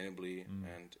sustainably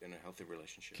and in a healthy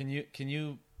relationship. Can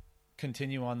you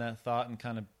continue on that thought and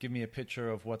kind of give me a picture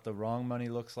of what the wrong money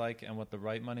looks like and what the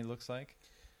right money looks like?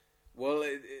 Well,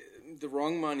 the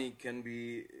wrong money can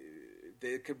be,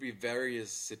 there could be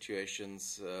various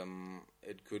situations.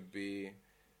 It could be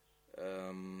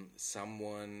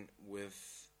someone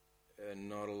with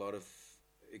not a lot of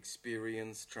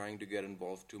experience trying to get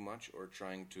involved too much, or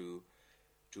trying to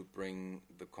bring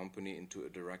the company into a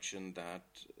direction that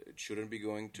it shouldn't be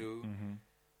going to.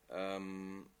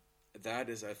 Mm-hmm. That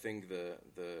is, I think, the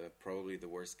probably the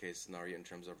worst case scenario in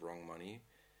terms of wrong money.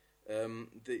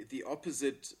 The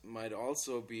opposite might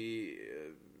also be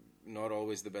not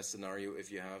always the best scenario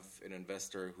if you have an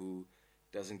investor who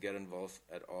doesn't get involved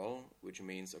at all, which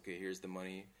means, okay, here's the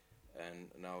money,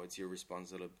 and now it's your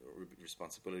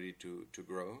responsibility to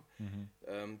grow.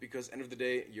 Mm-hmm. Because end of the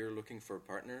day, you're looking for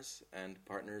partners, and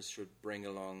partners should bring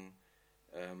along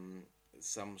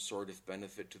some sort of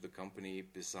benefit to the company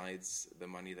besides the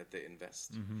money that they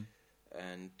invest. Mm-hmm.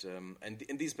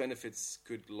 And these benefits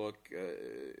could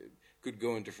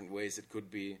go in different ways. It could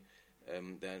be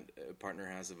that a partner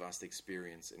has a vast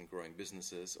experience in growing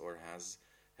businesses, or has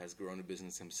grown a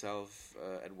business himself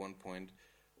at one point,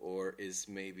 or is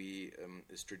maybe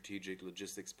a strategic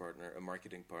logistics partner, a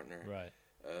marketing partner. Right.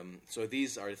 So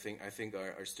these are, I think,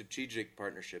 are strategic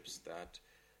partnerships that,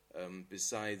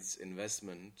 besides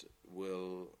investment,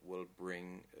 will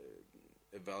bring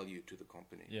a value to the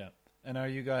company. Yeah. And are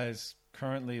you guys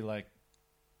currently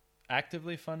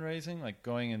actively fundraising,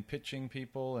 going and pitching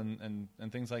people and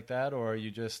things like that, or are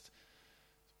you just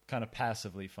kind of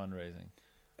passively fundraising?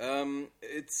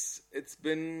 It's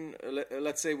been,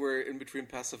 let's say we're in between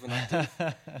passive and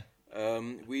active.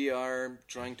 We are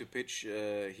trying to pitch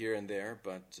here and there,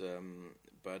 but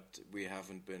we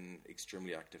haven't been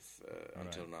extremely active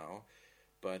until now.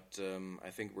 But I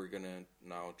think we're gonna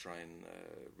now try and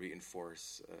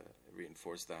reinforce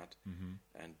that,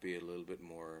 and be a little bit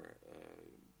more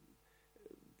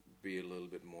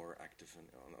active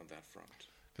on that front.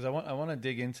 Because I want to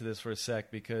dig into this for a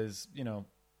sec, because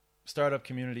startup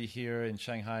community here in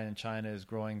Shanghai and China is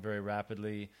growing very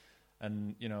rapidly,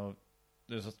 and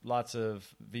there's lots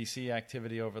of VC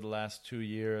activity over the last 2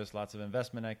 years, lots of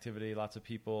investment activity, lots of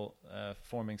people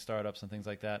forming startups and things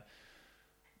like that.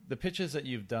 The pitches that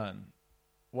you've done,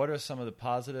 what are some of the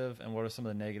positive and what are some of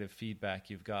the negative feedback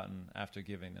you've gotten after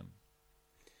giving them?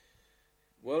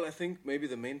 Well, I think maybe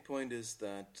the main point is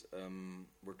that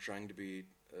we're trying to be,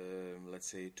 let's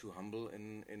say, too humble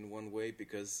in one way,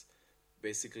 because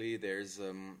basically there's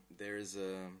a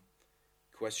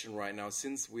question right now.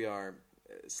 Since we are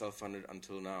self-funded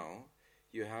until now,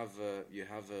 you have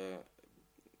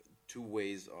two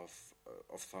ways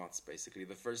of thoughts. Basically,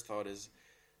 the first thought is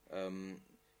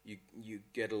you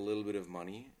get a little bit of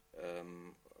money,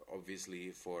 obviously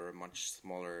for a much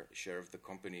smaller share of the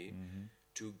company,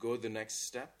 to go the next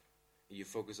step. You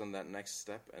focus on that next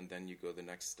step, and then you go the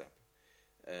next step.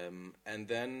 And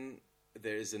then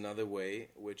there is another way,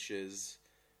 which is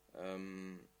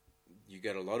you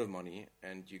get a lot of money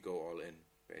and you go all in,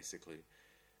 basically.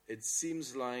 It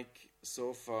seems like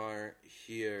so far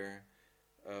here,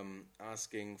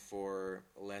 asking for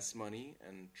less money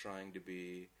and trying to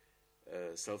be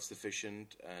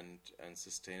self-sufficient and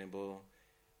sustainable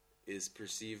is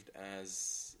perceived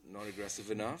as not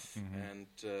aggressive enough and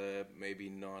maybe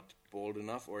not bold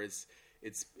enough, or it's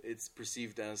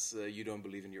perceived as you don't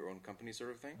believe in your own company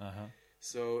sort of thing.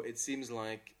 So it seems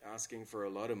like asking for a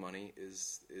lot of money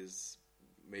is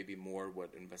maybe more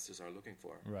what investors are looking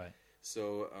for. Right.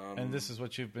 So and this is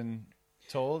what you've been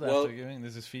told well, after giving.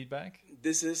 This is feedback.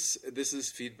 This is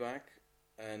feedback,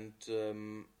 and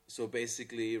so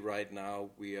basically right now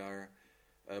we're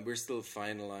still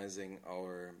finalizing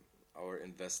our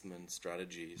investment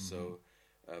strategy. So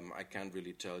I can't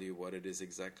really tell you what it is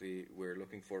exactly we're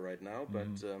looking for right now, but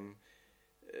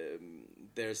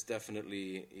there's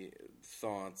definitely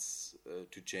thoughts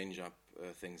to change up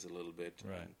things a little bit,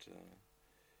 right.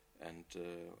 and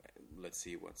let's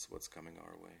see what's coming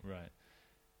our way. Right.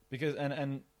 Because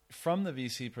and from the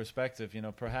VC perspective,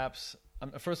 perhaps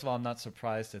first of all, I'm not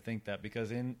surprised to think that,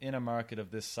 because in a market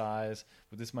of this size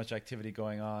with this much activity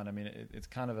going on, I mean, it's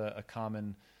kind of a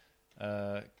common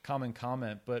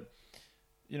comment. But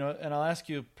and I'll ask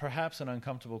you perhaps an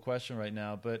uncomfortable question right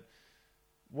now, but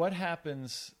what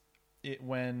happens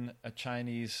when a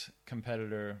Chinese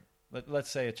competitor, let's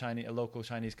say a local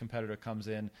Chinese competitor comes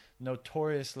in,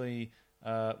 notoriously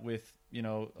with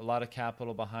a lot of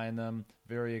capital behind them,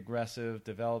 very aggressive,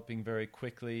 developing very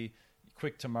quickly,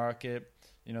 quick to market.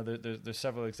 There's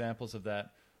several examples of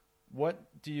that.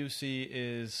 What do you see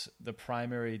is the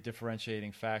primary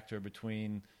differentiating factor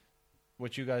between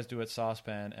what you guys do at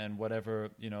Saucepan and whatever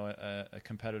a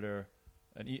competitor,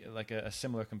 like a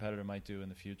similar competitor, might do in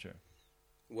the future?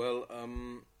 Well,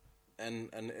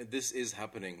 and this is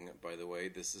happening, by the way.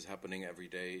 This is happening every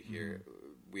day here.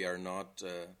 We are not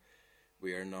the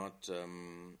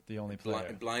only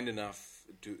player. Blind enough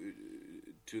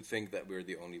to think that we're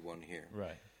the only one here.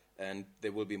 Right. And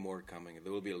there will be more coming.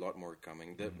 There will be a lot more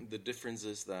coming. The difference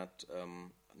is that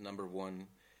number one,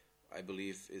 I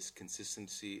believe, is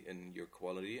consistency in your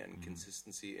quality and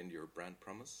consistency in your brand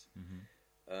promise.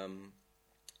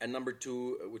 And number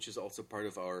two, which is also part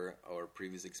of our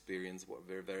previous experience, what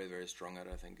we're very, very strong at,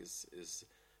 I think, is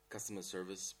customer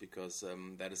service, because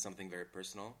that is something very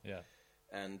personal. Yeah.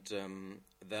 And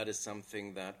that is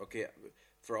something that, okay,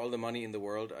 for all the money in the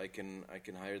world, I can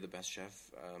hire the best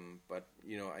chef, but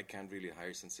I can't really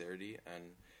hire sincerity, and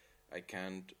I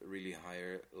can't really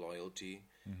hire loyalty,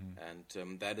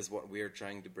 and that is what we are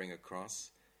trying to bring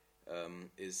across,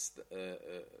 is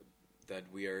that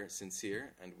we are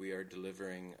sincere and we are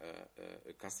delivering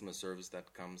a customer service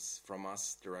that comes from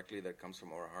us directly, that comes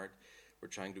from our heart. We're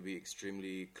trying to be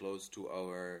extremely close to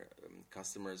our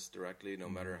customers directly, no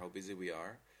matter how busy we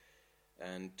are.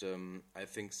 And I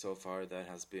think so far that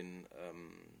has been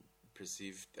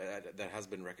perceived, that has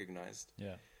been recognized.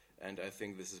 Yeah. And I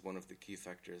think this is one of the key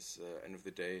factors. End of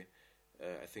the day,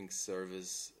 I think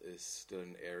service is still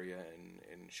an area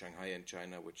in Shanghai and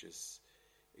China which is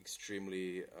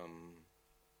extremely,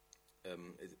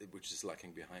 which is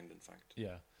lacking behind, in fact.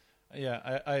 Yeah.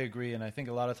 Yeah, I agree. And I think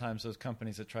a lot of times those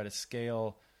companies that try to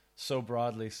scale so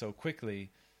broadly, so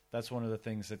quickly, that's one of the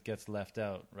things that gets left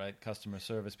out, right? Customer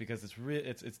service, because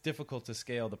it's difficult to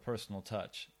scale the personal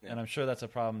touch. Yeah. And I'm sure that's a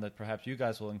problem that perhaps you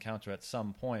guys will encounter at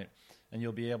some point, and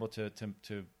you'll be able to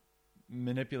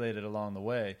manipulate it along the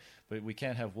way. But we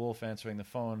can't have Wolf answering the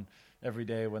phone every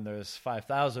day when there's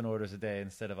 5,000 orders a day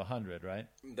instead of 100, right?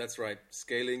 That's right.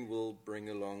 Scaling will bring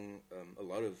along a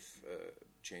lot of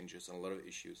changes and a lot of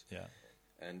issues. Yeah.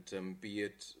 And be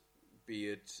it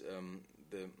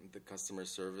the customer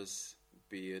service,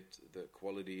 be it the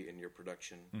quality in your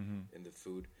production, in the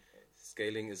food,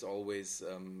 scaling is always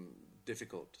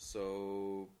difficult.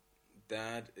 So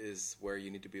that is where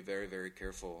you need to be very, very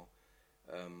careful.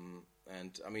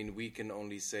 And I mean, we can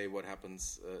only say what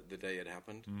happens the day it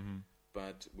happened,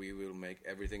 but we will make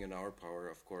everything in our power,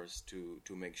 of course,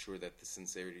 to make sure that the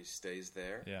sincerity stays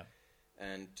there. Yeah.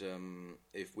 And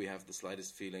if we have the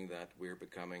slightest feeling that we're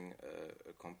becoming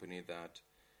a company that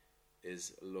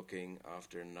is looking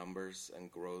after numbers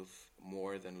and growth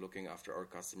more than looking after our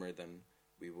customer, then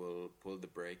we will pull the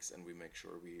brakes and we make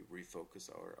sure we refocus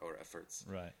our efforts.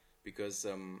 Right. Because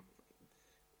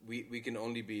we can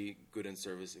only be good in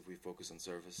service if we focus on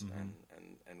service,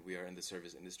 and we are in the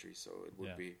service industry, so it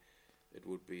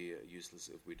would be useless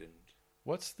if we didn't.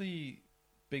 What's the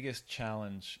biggest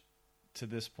challenge to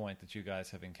this point that you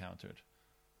guys have encountered?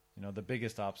 The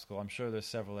biggest obstacle. I'm sure there's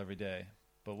several every day,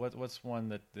 but what's one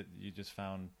that you just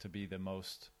found to be the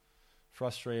most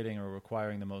frustrating or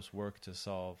requiring the most work to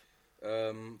solve?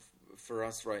 For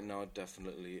us right now,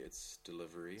 definitely it's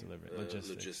delivery.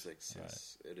 Logistics. Right.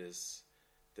 Yes, it is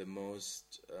the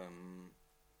most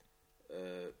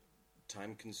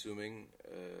time-consuming,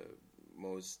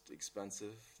 most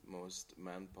expensive, most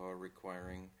manpower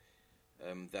requiring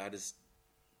That is,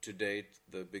 to date,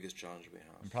 the biggest challenge we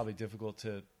have. And probably difficult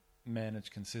to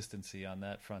manage consistency on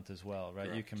that front as well, right?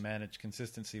 Correct. You can manage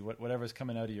consistency. Whatever's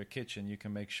coming out of your kitchen, you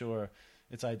can make sure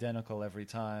it's identical every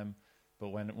time. But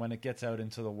when it gets out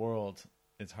into the world,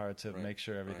 it's hard to make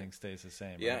sure everything stays the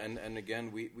same. Yeah, right? and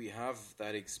again, we have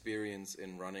that experience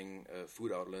in running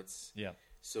food outlets. Yeah.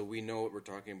 So we know what we're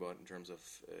talking about in terms of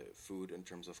food, in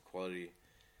terms of quality.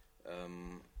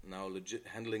 Now,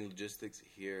 handling logistics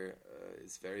here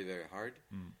is very, very hard,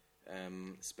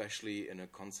 especially in a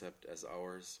concept as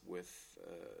ours with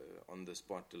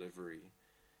on-the-spot delivery.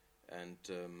 And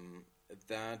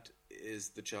that is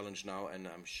the challenge now, and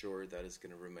I'm sure that is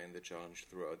going to remain the challenge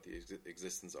throughout the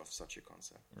existence of such a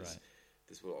concept.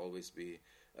 This will always be,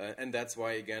 and that's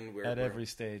why, again, we're every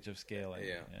stage of scaling.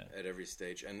 At every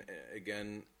stage. And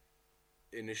again,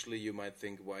 initially you might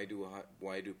think, why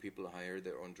do people hire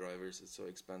their own drivers? It's so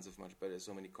expensive, much better. There's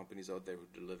so many companies out there who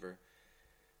deliver.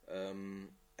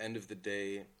 End of the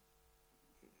day,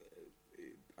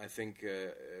 I think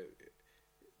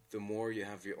the more you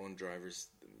have your own drivers,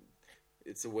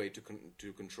 it's a way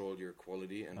to control your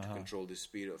quality and to control the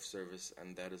speed of service,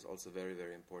 and that is also very,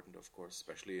 very important, of course,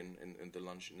 especially in the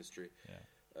lunch industry.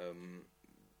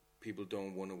 People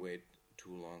don't want to wait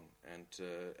too long,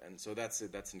 and so that's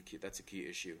a key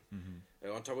issue.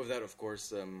 On top of that, of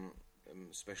course,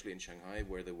 especially in Shanghai,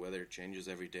 where the weather changes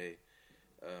every day,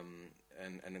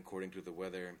 and according to the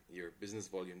weather, your business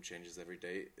volume changes every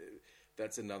day.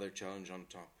 That's another challenge on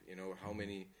top. How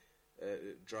many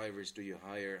drivers do you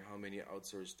hire? How many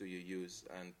outsource do you use?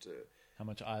 And how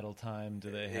much idle time do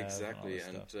they have? Exactly,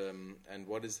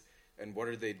 and what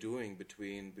are they doing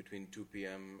between 2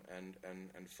 p.m.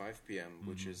 and 5 p.m.,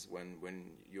 which is when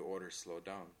your orders slow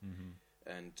down.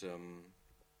 And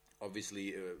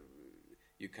obviously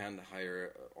you can't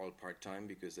hire all part-time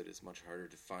because it is much harder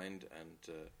to find,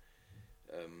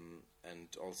 and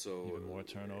also even more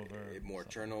turnover.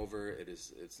 Turnover.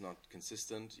 It's not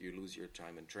consistent. You lose your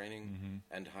time in training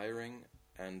and hiring,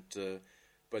 and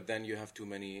but then you have too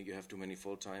many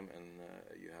full-time, and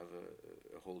you have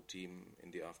a whole team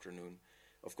in the afternoon.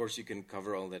 Of course, you can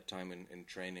cover all that time in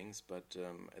trainings, but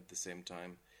at the same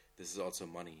time, this is also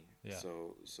money.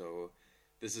 So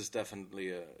this is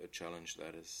definitely a challenge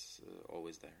that is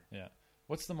always there. Yeah.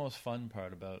 What's the most fun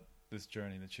part about this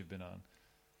journey that you've been on?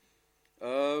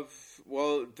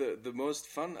 Well, the most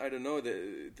fun, I don't know.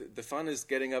 The fun is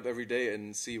getting up every day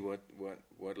and see what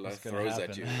life throws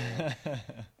at you.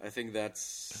 I think that's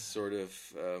sort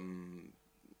of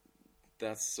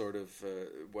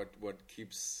what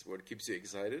keeps you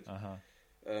excited.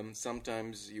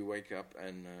 Sometimes you wake up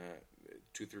and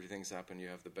 2-3 things happen. You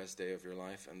have the best day of your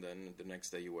life, and then the next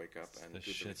day you wake up and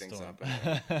 2-3 things happen,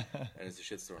 and it's a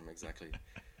shitstorm. Exactly.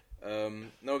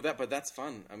 But that's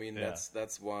fun. I mean,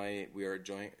 that's why we are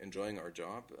enjoying our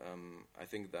job. I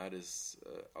think that is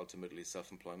ultimately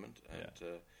self-employment,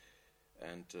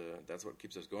 and that's what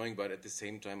keeps us going. But at the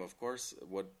same time, of course,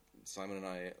 what Simon and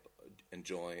I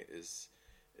enjoy is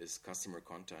customer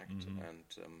contact, and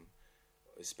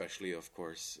especially, of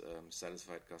course,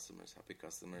 satisfied customers, happy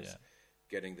customers,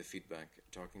 getting the feedback,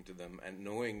 talking to them, and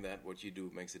knowing that what you do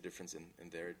makes a difference in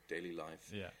their daily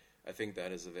life. I think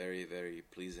that is a very, very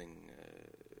pleasing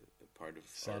part of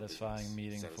satisfying,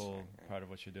 meaningful part of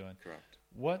what you're doing. Correct.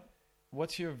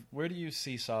 Where do you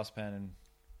see Saucepan in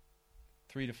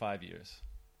 3 to 5 years?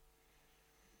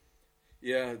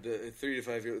 Yeah, the 3 to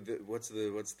 5 years. What's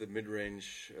the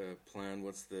mid-range plan?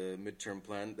 What's the midterm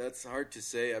plan? That's hard to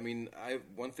say. I mean,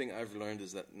 one thing I've learned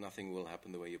is that nothing will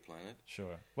happen the way you plan it.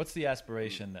 Sure. What's the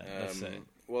aspiration then? Let's say.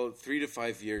 Well, 3 to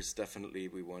 5 years, definitely.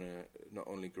 We want to not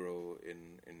only grow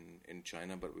in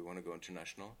China, but we want to go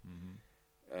international.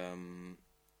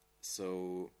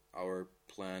 So our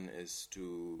plan is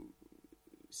to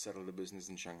settle the business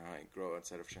in Shanghai, grow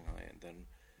outside of Shanghai, and then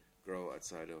grow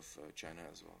outside of China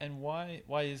as well. And why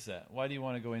is that? Why do you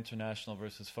want to go international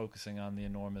versus focusing on the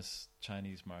enormous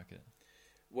Chinese market?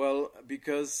 Well,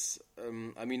 because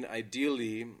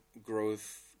ideally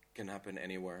growth can happen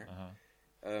anywhere.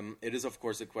 It is, of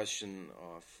course, a question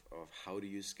of how do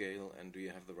you scale, and do you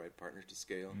have the right partner to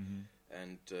scale?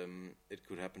 And it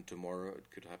could happen tomorrow.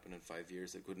 It could happen in 5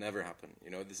 years. It could never happen.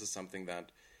 This is something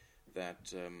that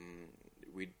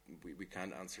we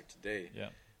can't answer today. Yeah.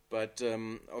 But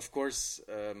of course,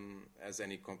 as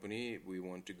any company, we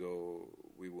want to go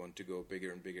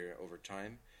bigger and bigger over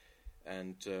time.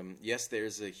 And yes,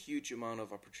 there's a huge amount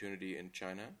of opportunity in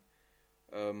China,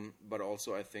 but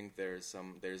also I think there's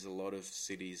a lot of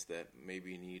cities that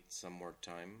maybe need some more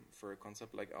time for a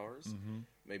concept like ours.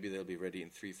 Maybe they'll be ready in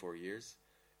 3-4 years,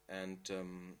 and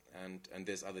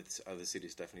there's other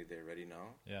cities definitely they're ready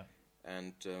now. Yeah.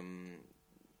 and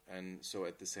so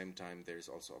at the same time, there's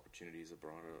also opportunities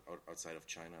abroad outside of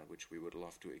China, which we would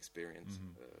love to experience.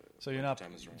 So you're not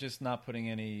just not putting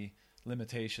any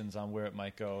limitations on where it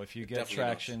might go. If you get Definitely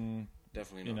traction,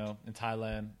 Definitely not. In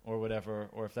Thailand or whatever,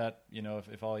 or if that,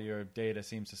 if all your data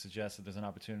seems to suggest that there's an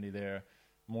opportunity there,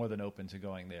 more than open to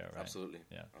going there, right? Absolutely.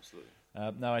 Yeah. Absolutely.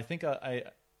 Now, I think I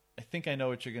know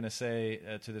what you're going to say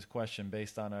to this question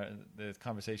based on the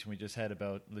conversation we just had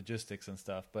about logistics and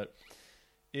stuff. But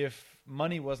if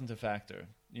money wasn't a factor,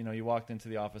 you walked into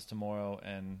the office tomorrow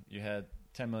and you had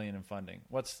 $10 million in funding.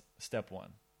 What's step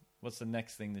one? What's the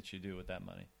next thing that you do with that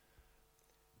money?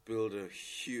 Build a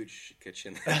huge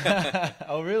kitchen.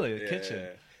 Oh, really? A Yeah, kitchen?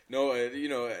 yeah. No,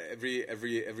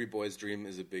 every boy's dream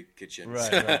is a big kitchen.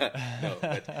 Right. No,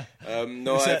 but,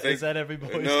 no, Is that every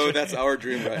boy's No, dream? that's our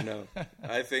dream right now.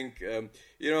 I think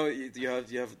you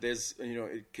have there's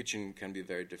a kitchen can be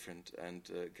very different and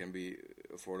can be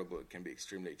affordable. It can be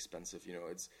extremely expensive. You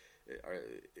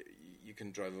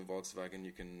can drive a Volkswagen,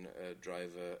 you can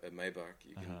drive a Maybach,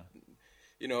 you can.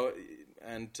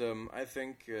 And I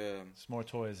think It's more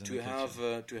toys in to the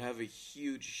kitchen. to have a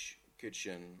huge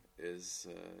kitchen is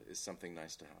something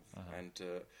nice to have. And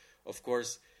of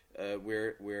course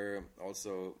we're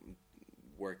also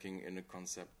working in a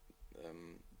concept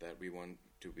that we want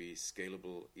to be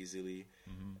scalable easily,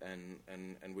 and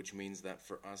which means that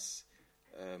for us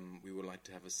we would like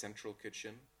to have a central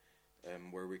kitchen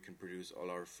where we can produce all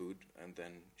our food and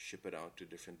then ship it out to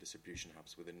different distribution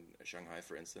hubs within Shanghai,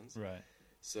 for instance. Right.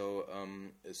 So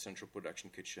a central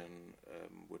production kitchen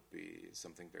would be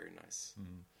something very nice.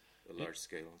 A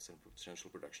large-scale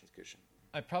central production kitchen.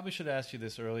 I probably should ask you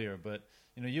this earlier, but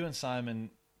you and Simon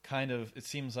it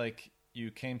seems like you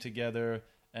came together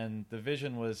and the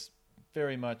vision was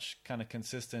very much kind of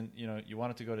consistent. You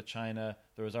wanted to go to China.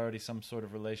 There was already some sort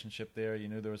of relationship there. You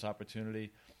knew there was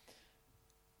opportunity.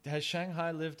 Has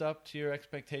Shanghai lived up to your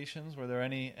expectations? Were there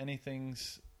any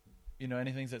things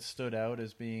that stood out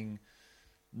as being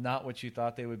not what you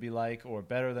thought they would be like, or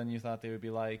better than you thought they would be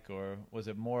like, or was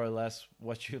it more or less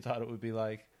what you thought it would be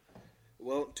like?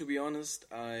 Well, to be honest,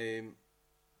 I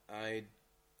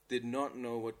did not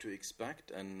know what to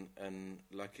expect, and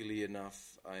luckily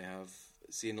enough, I have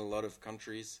seen a lot of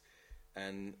countries,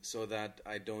 and so that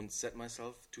I don't set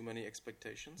myself too many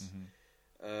expectations.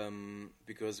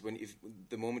 Because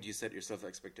the moment you set yourself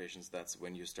expectations, that's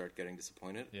when you start getting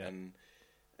disappointed. Yeah.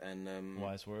 And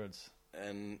Wise words.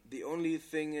 And the only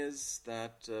thing is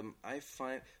that I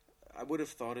would have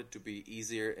thought it to be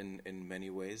easier in many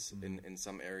ways in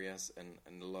some areas and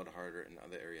a lot harder in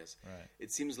other areas. Right.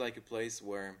 It seems like a place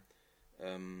where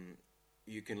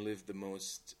you can live the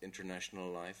most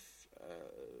international life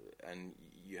and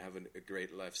you have a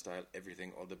great lifestyle,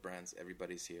 everything, all the brands,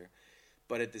 everybody's here.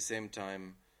 But at the same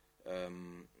time,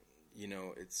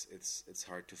 it's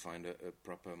hard to find a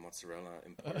proper mozzarella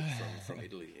imported from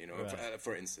Italy, Right.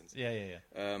 for instance. Yeah.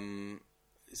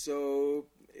 So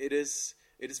it is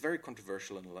very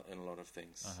controversial in a lot of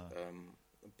things.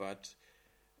 But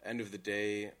end of the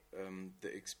day,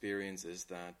 the experience is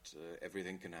that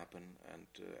everything can happen and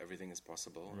everything is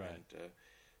possible. Right.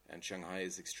 And Shanghai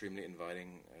is extremely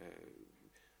inviting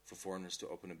for foreigners to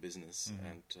open a business.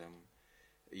 And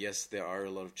yes, there are a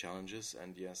lot of challenges,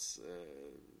 and yes,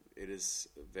 it is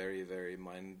very, very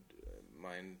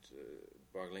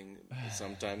mind-boggling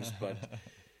sometimes. But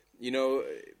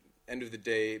end of the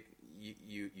day,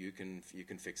 you can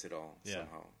fix it all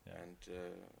somehow. Yeah.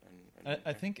 And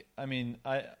I think,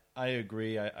 I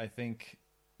agree. I think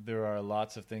there are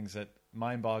lots of things that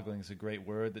mind-boggling is a great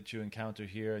word that you encounter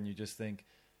here, and you just think,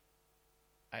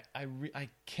 I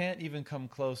can't even come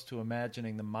close to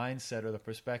imagining the mindset or the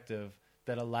perspective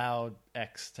that allowed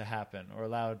X to happen or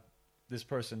allowed this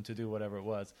person to do whatever it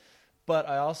was. But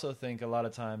I also think a lot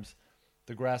of times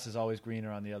the grass is always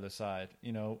greener on the other side.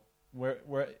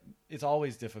 Where it's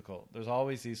always difficult. There's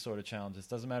always these sort of challenges.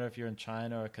 Doesn't matter if you're in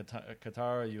China or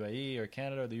Qatar or UAE or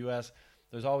Canada or the US.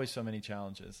 There's always so many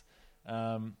challenges.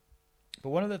 But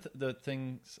one of the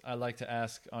things I like to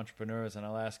ask entrepreneurs, and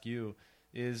I'll ask you,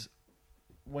 is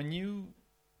when you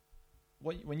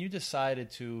decided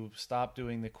to stop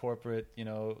doing the corporate,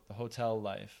 the hotel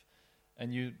life,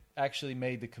 and you actually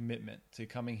made the commitment to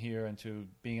coming here and to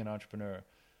being an entrepreneur,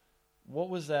 what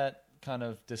was that kind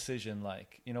of decision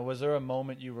like? Was there a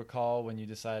moment you recall when you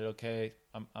decided, okay,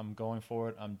 I'm going for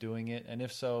it, I'm doing it? And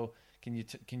if so, can you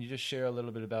just share a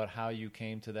little bit about how you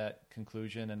came to that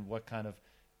conclusion and what kind of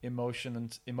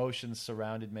emotions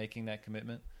surrounded making that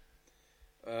commitment?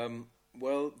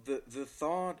 Well, the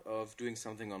thought of doing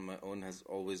something on my own has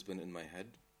always been in my head,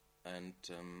 and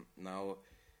now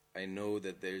I know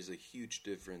that there's a huge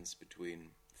difference between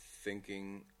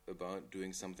thinking about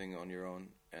doing something on your own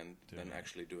and then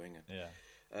actually doing it. Yeah.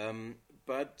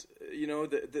 But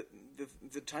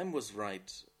the time was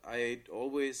right. I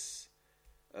always,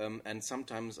 and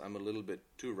sometimes I'm a little bit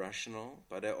too rational,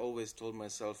 but I always told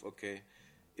myself, okay,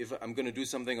 if I'm going to do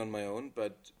something on my own,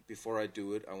 but before I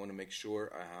do it, I want to make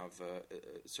sure I have a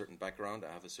certain background,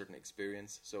 I have a certain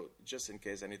experience, so just in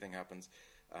case anything happens,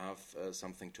 I have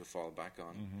something to fall back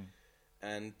on.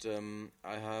 And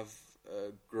I have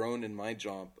grown in my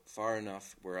job far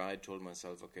enough where I told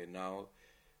myself, okay, now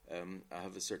I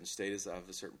have a certain status, I have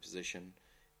a certain position.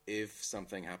 If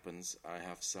something happens, I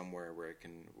have somewhere where I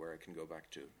can go back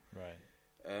to. Right.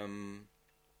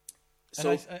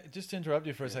 So, I just to interrupt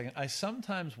you for a second, I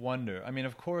sometimes wonder, I mean,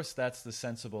 of course, that's the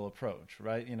sensible approach,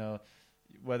 right? You know,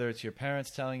 whether it's your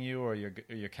parents telling you or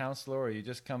your counselor or you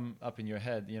just come up in your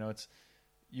head, you know, it's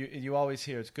you always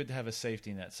hear it's good to have a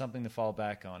safety net, something to fall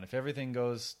back on. If everything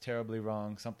goes terribly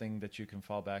wrong, something that you can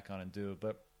fall back on and do.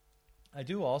 But I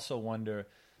do also wonder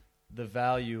the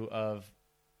value of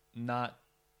not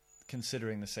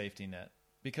considering the safety net,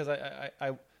 because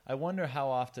I wonder how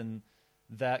often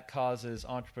that causes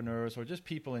entrepreneurs or just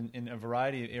people in a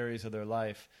variety of areas of their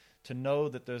life to know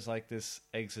that there's like this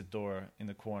exit door in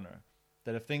the corner,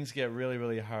 that if things get really,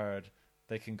 really hard,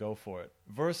 they can go for it,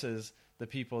 versus the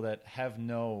people that have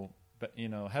no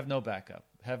backup,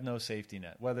 have no safety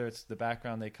net, whether it's the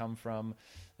background they come from,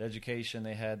 the education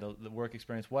they had, the work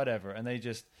experience, whatever, and they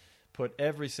just put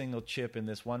every single chip in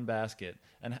this one basket,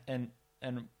 and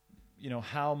you know,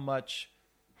 how much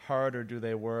harder do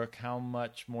they work? How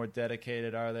much more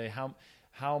dedicated are they?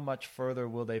 How much further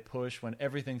will they push when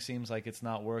everything seems like it's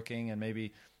not working? And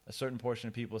maybe a certain portion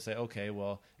of people say, okay,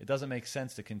 well, it doesn't make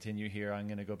sense to continue here. I'm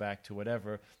going to go back to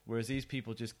whatever. Whereas these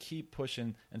people just keep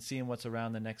pushing and seeing what's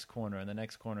around the next corner and the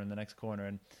next corner and the next corner.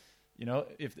 And, you know,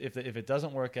 if it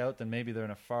doesn't work out, then maybe they're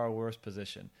in a far worse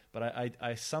position. But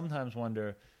I sometimes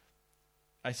wonder...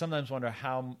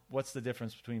 what's the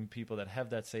difference between people that have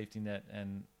that safety net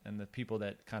and the people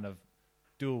that kind of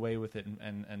do away with it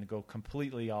and go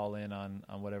completely all in on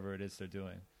whatever it is they're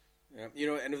doing. Yeah, you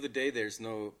know, end of the day, there's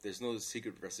no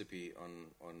secret recipe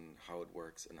on how it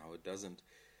works and how it doesn't.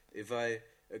 A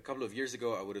couple of years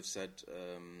ago, I would have said,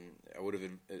 I would have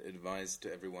advised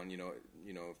to everyone, you know,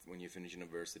 when you finish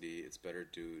university, it's better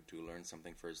to learn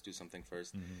something first, do something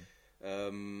first.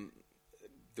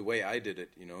 The way I did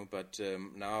it, you know, but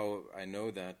now I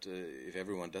know that if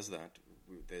everyone does that,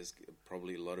 there's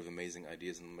probably a lot of amazing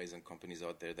ideas and amazing companies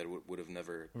out there that would have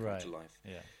never come to life.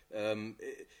 Yeah.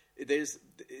 There's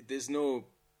no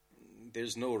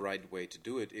right way to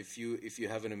do it. If you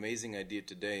have an amazing idea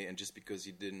today, and just because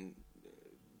you didn't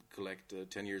collect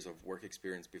 10 years of work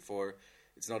experience before,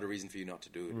 it's not a reason for you not to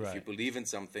do it. Right. If you believe in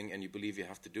something and you believe you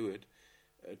have to do it,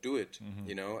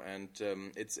 you know, and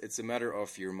it's a matter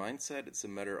of your mindset, it's a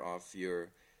matter of your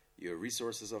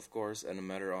resources, of course, and a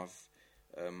matter of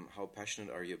how passionate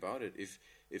are you about it.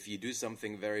 If you do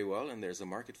something very well and there's a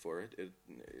market for it,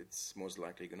 it's most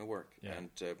likely going to work. Yeah. And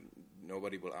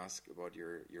nobody will ask about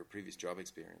your previous job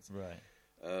experience. Right.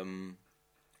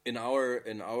 In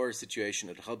our situation,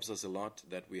 it helps us a lot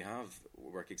that we have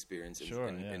work experience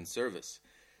in service.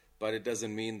 But it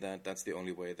doesn't mean that that's the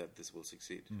only way that this will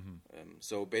succeed.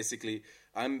 So basically,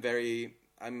 I'm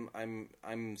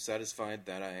satisfied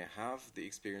that I have the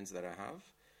experience that I have,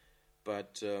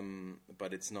 but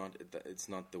it's not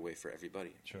the way for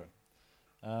everybody. Sure.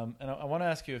 And I want to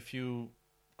ask you a few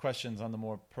questions on the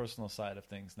more personal side of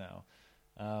things now,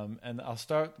 and I'll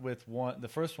start with one. The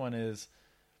first one is,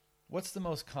 what's the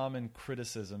most common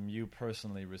criticism you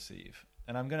personally receive?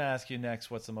 And I'm going to ask you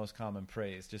next, what's the most common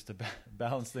praise, just to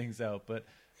balance things out. But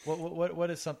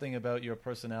what is something about your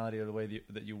personality or the way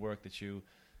that you work that you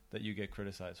get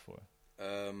criticized for?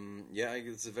 Yeah,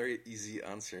 it's a very easy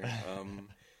answer.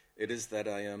 It is that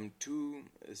I am too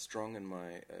strong in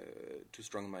my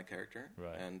character,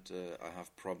 right. And I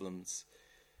have problems.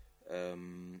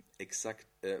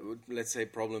 Let's say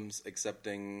problems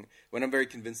accepting when I'm very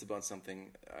convinced about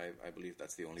something. I believe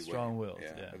that's the only way. Strong-willed,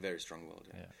 yeah. Very strong-willed.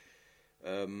 Yeah.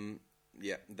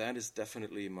 Yeah, that is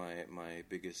definitely my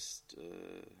biggest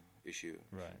issue.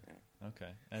 Right. Yeah.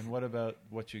 Okay. And what about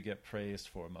what you get praised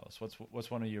for most?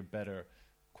 What's one of your better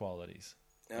qualities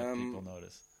that people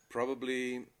notice?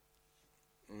 Probably.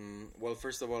 Well,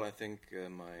 first of all, I think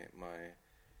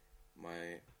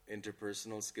my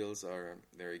interpersonal skills are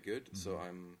very good. So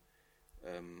I'm,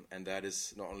 and that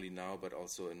is not only now but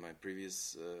also in my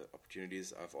previous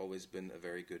opportunities. I've always been a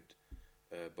very good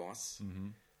boss.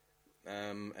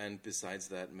 And besides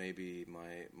that, maybe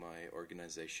my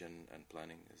organization and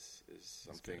planning is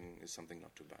something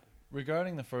not too bad.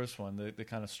 Regarding the first one, the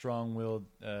kind of strong-willed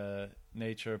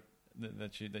nature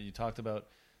that you talked about,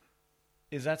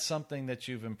 is that something that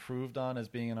you've improved on as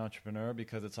being an entrepreneur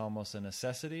because it's almost a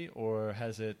necessity, or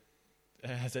has it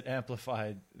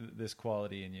amplified this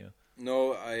quality in you?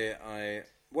 No,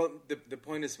 well, the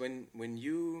point is when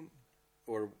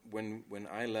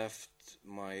I left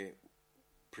my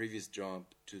previous job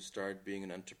to start being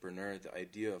an entrepreneur, the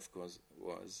idea, of course,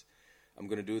 was I'm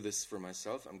going to do this for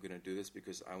myself. I'm going to do this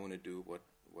because I want to do what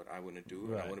I want to do.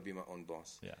 Right. And I want to be my own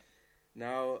boss. Yeah.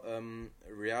 Now,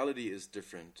 reality is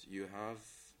different. You have,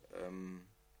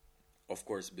 of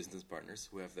course, business partners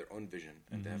who have their own vision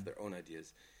and they have their own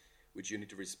ideas, which you need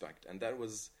to respect. And that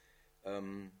was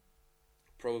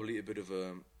probably a bit of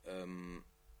a...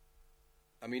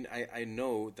 I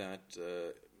know that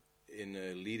in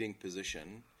a leading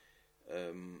position,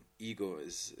 ego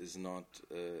is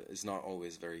not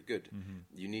always very good.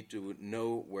 You need to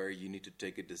know where you need to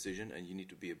take a decision, and you need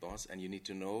to be a boss, and you need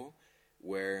to know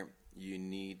where you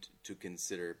need to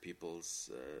consider people's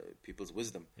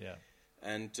wisdom. Yeah.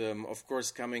 And of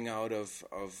course, coming out of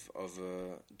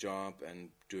a job and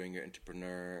doing your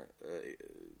entrepreneur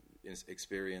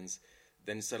experience,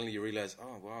 then suddenly you realize,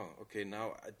 oh wow, okay,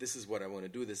 now this is what I want to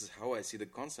do. This is how I see the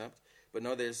concept. But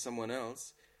now there's someone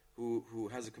else who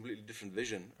has a completely different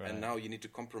vision, right. And now you need to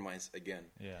compromise again.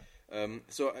 Yeah.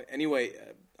 So anyway,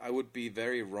 I would be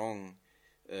very wrong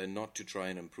not to try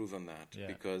and improve on that,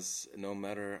 because no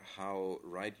matter how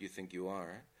right you think you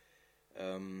are,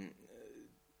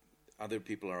 other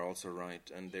people are also right,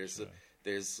 and there's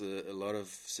a lot of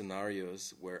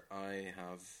scenarios where I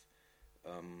have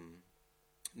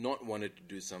not wanted to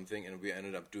do something, and we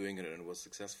ended up doing it, and it was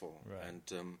successful. Right.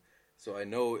 And so I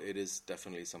know it is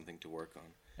definitely something to work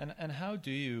on. And how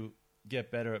do you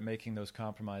get better at making those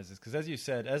compromises? Because as you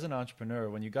said, as an entrepreneur,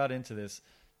 when you got into this,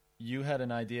 you had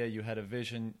an idea, you had a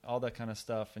vision, all that kind of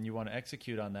stuff, and you want to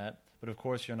execute on that. But of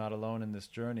course, you're not alone in this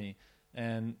journey.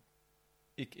 And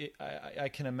I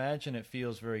can imagine it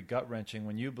feels very gut-wrenching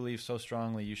when you believe so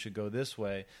strongly you should go this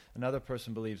way, another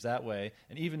person believes that way,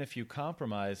 and even if you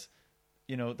compromise,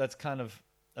 that's kind of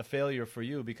a failure for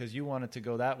you because you want it to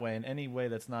go that way, and any way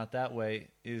that's not that way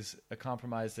is a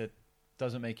compromise that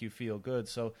doesn't make you feel good.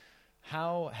 So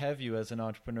how have you as an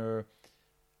entrepreneur,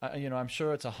 I'm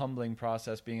sure it's a humbling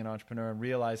process being an entrepreneur and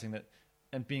realizing that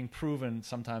and being proven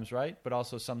sometimes right, but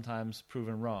also sometimes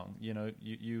proven wrong.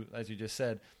 You as you just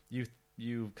said,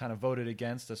 you kind of voted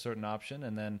against a certain option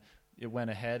and then it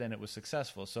went ahead and it was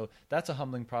successful. So that's a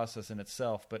humbling process in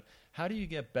itself. But how do you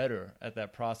get better at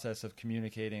that process of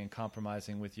communicating and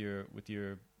compromising with your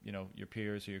your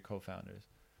peers or your co-founders?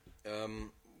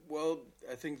 Well,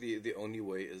 I think the only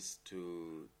way is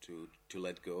to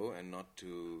let go and not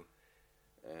to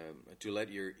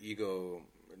let your ego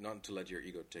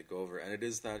take over. And it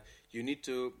is that you need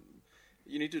to.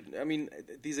 I mean,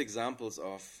 these examples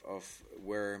of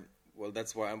where. Well,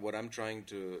 that's why what I'm trying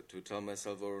to tell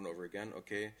myself over and over again.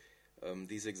 Okay,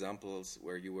 these examples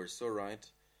where you were so right,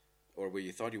 or where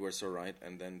you thought you were so right,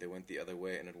 and then they went the other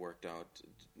way and it worked out.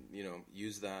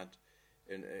 Use that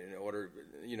in order.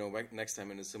 Next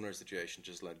time in a similar situation,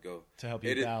 just let go to help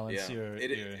you balance your.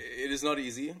 It is not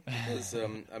easy because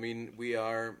we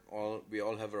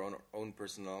all have our own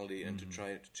personality, and to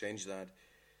try to change that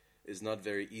is not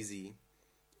very easy.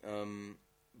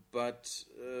 But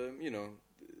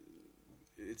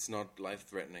it's not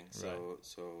life-threatening, so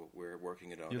we're working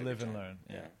it out. You live and learn.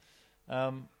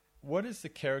 Yeah. What is the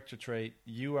character trait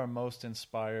you are most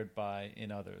inspired by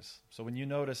in others? So when you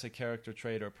notice a character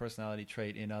trait or a personality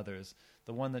trait in others,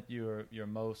 the one that you're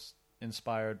most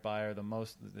inspired by, or the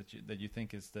most that you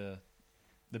think is the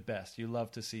best, you love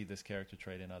to see this character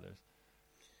trait in others.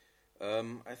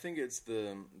 I think it's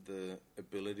the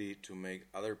ability to make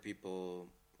other people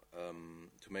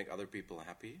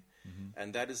happy.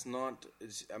 And that is not.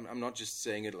 I'm not just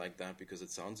saying it like that because it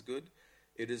sounds good.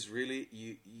 It is really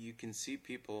you can see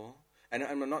people, and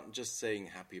I'm not just saying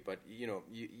happy, but you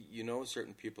know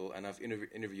certain people, and I've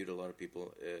interviewed a lot of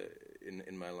people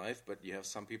in my life. But you have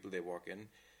some people, they walk in,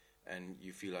 and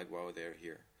you feel like, wow, they're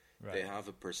here. Right. They have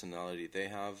a personality. They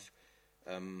have.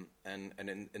 And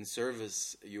in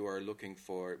service, you are looking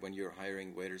for, when you're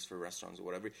hiring waiters for restaurants or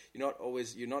whatever,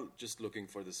 you're not just looking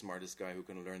for the smartest guy who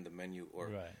can learn the menu or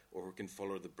who can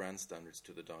follow the brand standards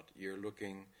to the dot. You're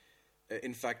looking,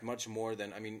 in fact, much more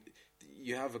than,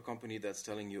 you have a company that's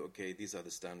telling you, okay, these are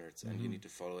the standards and you need to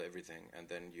follow everything. And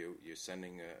then you're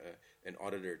sending an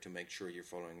auditor to make sure you're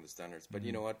following the standards. But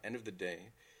you know what? End of the day,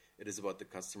 it is about the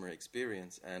customer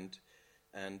experience, and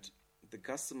the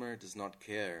customer does not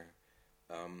care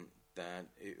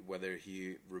whether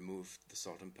he removed the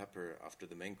salt and pepper after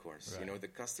the main course. Right. The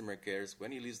customer cares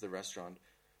when he leaves the restaurant.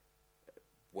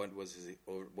 What was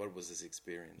his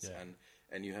experience? Yeah.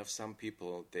 And you have some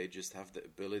people, they just have the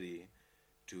ability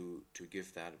to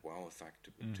give that wow effect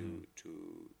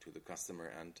to the customer,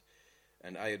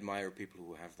 and I admire people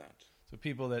who have that. So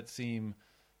people that seem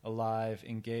alive,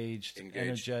 engaged,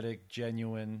 energetic,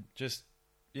 genuine, just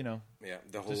the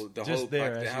whole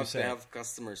there, pack. They have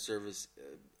customer service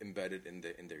embedded in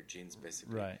their genes,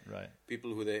 basically. Right.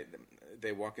 People who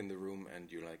they walk in the room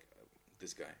and you're like,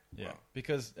 this guy. Yeah, wow.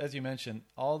 because as you mentioned,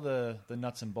 all the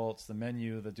nuts and bolts, the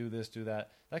menu, the do this, do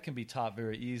that can be taught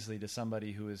very easily to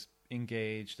somebody who is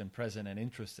engaged and present and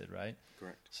interested, right?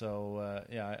 Correct. So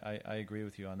I agree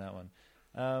with you on that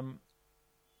one.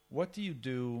 What do you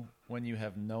do when you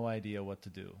have no idea what to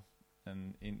do,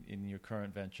 and in your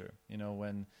current venture?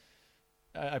 When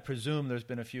I presume there's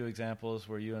been a few examples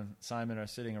where you and Simon are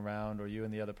sitting around, or you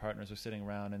and the other partners are sitting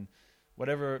around, and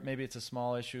whatever, maybe it's a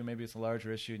small issue, maybe it's a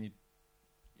larger issue, and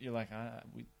you're like,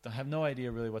 we have no idea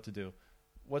really what to do.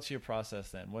 What's your process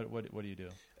then? What do you do?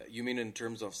 You mean in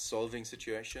terms of solving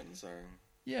situations, or?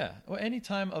 Yeah. Well,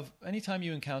 anytime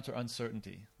you encounter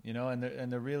uncertainty,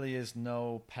 and there really is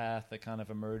no path that kind of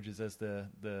emerges as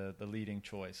the leading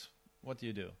choice. What do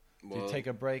you do? Do you take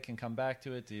a break and come back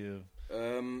to it? Do you?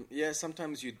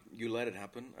 Sometimes you let it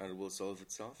happen and it will solve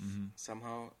itself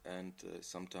somehow, and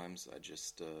sometimes I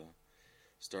just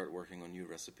start working on new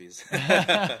recipes,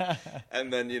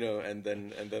 and then and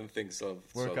then things solve.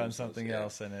 Work on something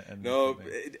else, and no,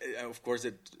 of course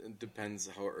it depends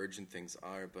how urgent things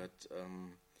are, but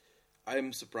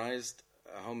I'm surprised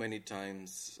how many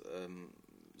times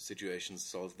situations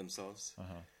solve themselves.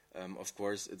 Of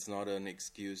course, it's not an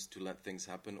excuse to let things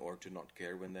happen or to not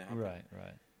care when they happen.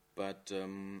 Right. But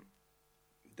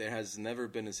there has never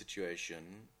been a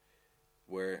situation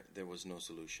where there was no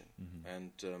solution,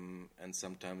 and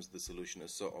sometimes the solution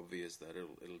is so obvious that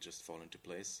it'll just fall into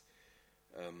place,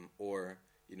 or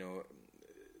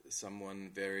someone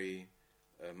very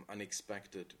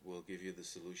unexpected will give you the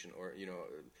solution, or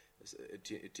a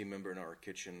team member in our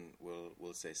kitchen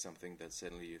will say something that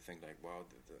suddenly you think like, wow,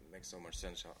 that makes so much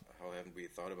sense. How haven't we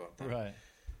thought about that? Right.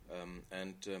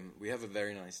 And we have a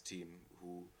very nice team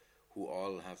who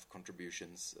all have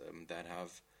contributions that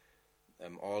have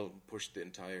all pushed the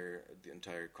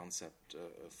entire concept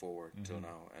forward till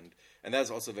now, and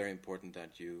that's also very important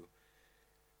that you're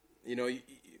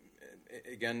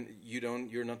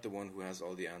not the one who has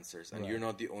all the answers, and right. You're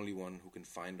not the only one who can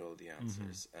find all the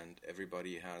answers, and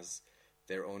everybody has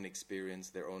their own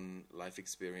experience, their own life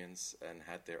experience, and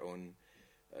had their own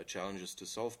challenges to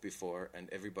solve before, and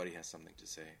everybody has something to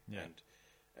say. Yeah.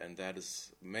 And that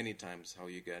is many times how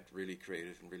you get really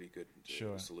creative and really good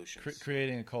solutions.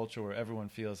 Creating a culture where everyone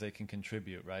feels they can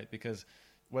contribute, right? Because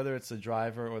whether it's the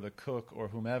driver or the cook or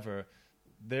whomever,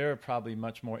 they're probably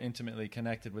much more intimately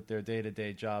connected with their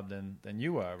day-to-day job than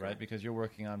you are, right? Correct. Because you're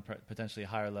working on potentially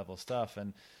higher level stuff,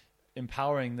 and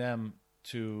empowering them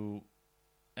to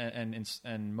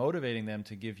and motivating them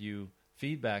to give you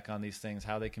feedback on these things,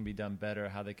 how they can be done better,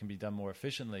 how they can be done more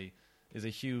efficiently, is a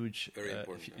huge,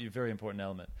 very important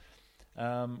element.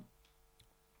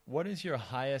 What is your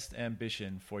highest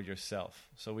ambition for yourself?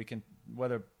 So we can,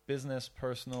 whether business,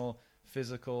 personal,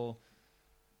 physical,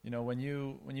 when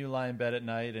you lie in bed at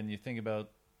night and you think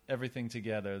about everything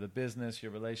together, the business,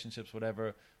 your relationships,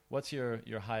 whatever, what's your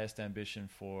highest ambition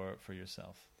for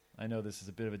yourself? I know this is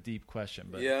a bit of a deep question,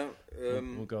 but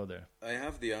we'll go there. I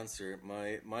have the answer.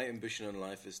 My ambition in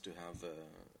life is to have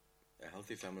a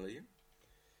healthy family,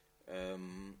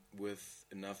 with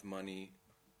enough money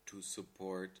to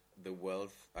support the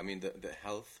wealth. I mean the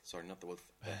health. Sorry, not the wealth.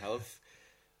 The health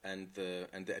and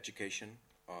the education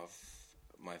of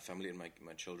my family and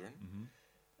my children.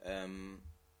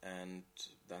 And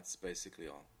that's basically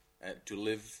all. To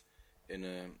live in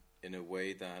a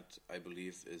way that I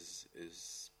believe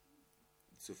is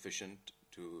sufficient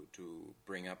to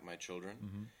bring up my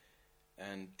children,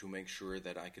 and to make sure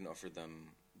that I can offer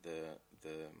them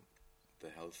the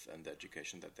health and the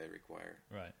education that they require.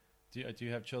 Right. Do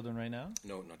you have children right now?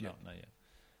 No, not yet. No, not yet.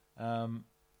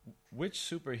 Which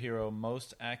superhero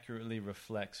most accurately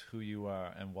reflects who you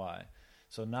are and why?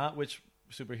 So not which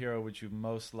superhero would you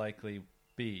most likely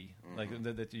be, like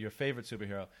your favorite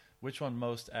superhero. Which one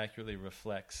most accurately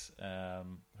reflects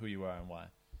who you are and why?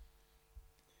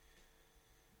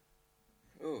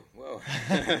 Oh, wow.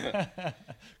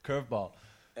 Curveball.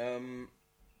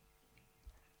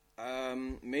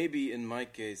 Maybe in my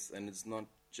case, and it's not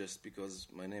just because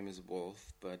my name is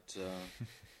Wolf, but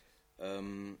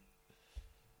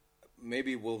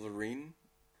maybe Wolverine,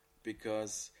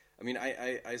 because I mean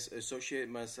I associate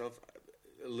myself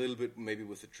a little bit maybe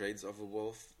with the traits of a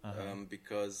wolf,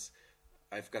 because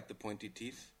I've got the pointy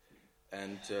teeth,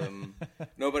 and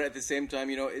no, but at the same time,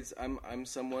 I'm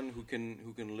someone who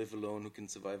can live alone, who can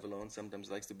survive alone.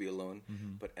 Sometimes likes to be alone,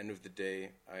 but end of the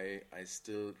day, I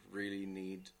still really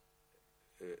need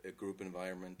a group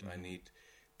environment. I need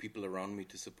people around me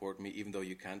to support me, even though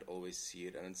you can't always see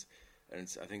it, and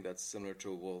I think that's similar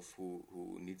to a wolf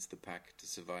who needs the pack to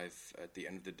survive at the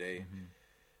end of the day,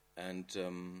 and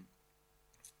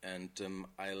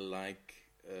I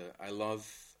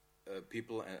love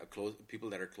people and people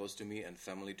that are close to me and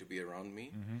family to be around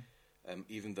me,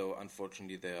 even though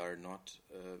unfortunately they are not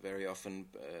very often,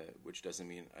 which doesn't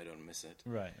mean I don't miss it.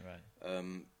 Right.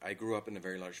 I grew up in a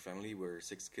very large family. We're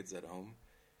 6 kids at home,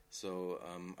 so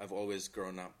I've always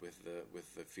grown up with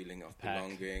the feeling of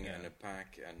belonging and a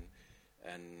pack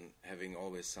and having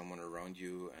always someone around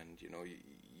you, and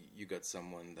you got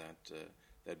someone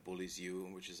that bullies you,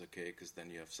 which is okay, because then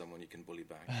you have someone you can bully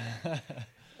back.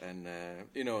 And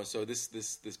so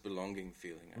this belonging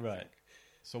feeling, I think.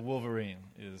 So Wolverine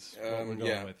is what we're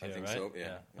going with here, I think right? so.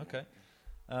 Yeah. Okay.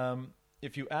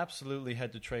 If you absolutely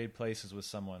had to trade places with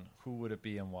someone, who would it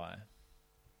be and why?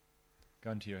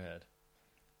 Gun to your head.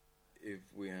 If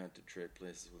we had to trade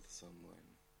places with someone,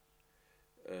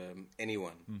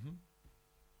 anyone.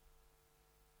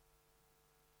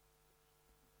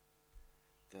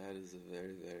 That is a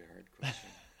very, very hard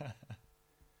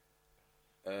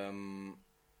question.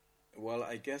 Well,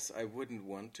 I guess I wouldn't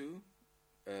want to,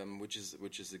 which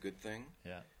is a good thing.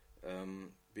 Yeah.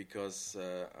 Because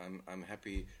I'm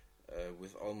happy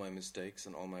with all my mistakes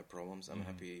and all my problems. I'm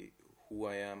happy who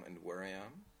I am and where I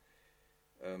am.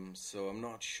 So I'm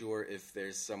not sure if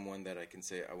there's someone that I can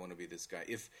say I want to be this guy.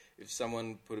 If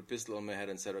someone put a pistol on my head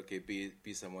and said, okay,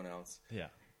 be someone else. Yeah.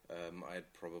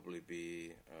 I'd probably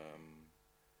be.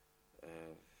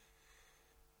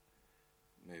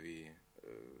 Maybe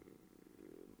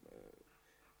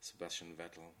Sebastian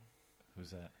Vettel. Who's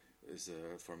that? Is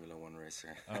a Formula One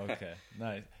racer. Okay,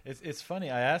 nice. It's funny.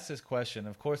 I asked this question.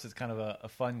 Of course, it's kind of a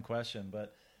fun question,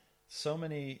 but so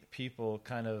many people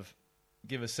kind of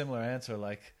give a similar answer,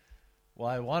 like, well,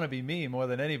 I want to be me more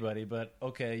than anybody, but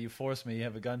okay, you force me, you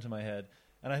have a gun to my head.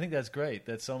 And I think that's great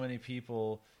that so many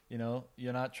people,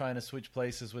 you're not trying to switch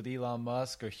places with Elon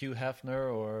Musk or Hugh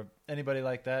Hefner or anybody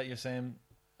like that. You're saying,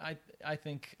 I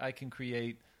think I can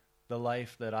create the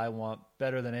life that I want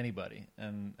better than anybody,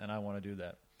 and I want to do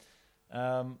that.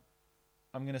 I'm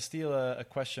going to steal a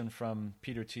question from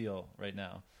Peter Thiel right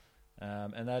now,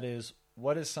 and that is,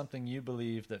 what is something you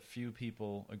believe that few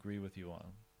people agree with you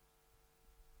on?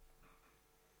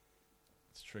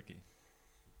 It's tricky.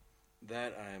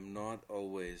 That I am not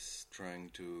always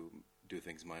trying to do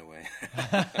things my way.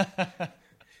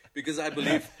 because I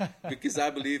believe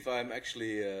I'm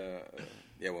actually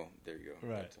well, there you go.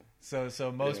 Right.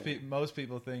 So most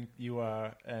people think you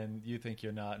are, and you think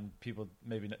you're not, and people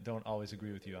maybe don't always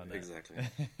agree with you on that. Exactly.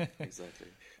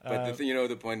 But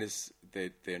the point is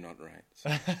they're not right.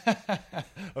 So.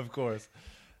 Of course.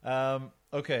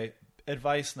 Okay,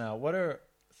 advice now. What are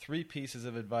 3 pieces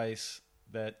of advice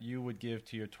that you would give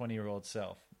to your 20-year-old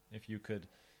self if you could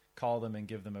call them and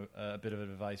give them a bit of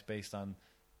advice based on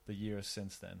the years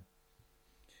since then?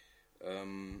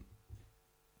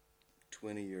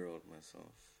 20-year-old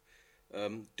myself.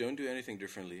 Don't do anything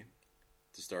differently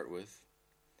to start with.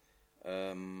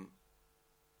 I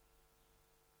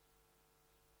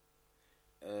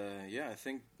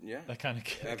think that kind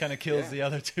of kills the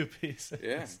other 2 pieces.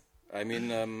 Yeah, I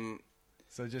mean.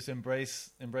 So just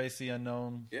embrace the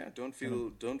unknown. Yeah, don't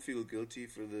feel guilty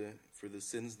for the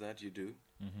sins that you do,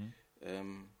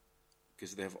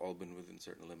 because they have all been within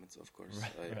certain limits, of course.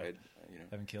 Right.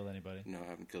 Haven't killed anybody. No, I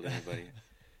haven't killed anybody.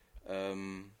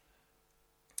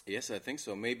 Yes, I think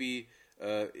so. Maybe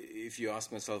if you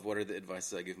ask myself what are the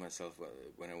advices I give myself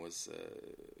when I was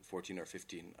 14 or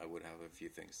 15, I would have a few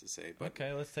things to say. But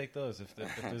okay, let's take those. If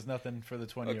there's nothing for the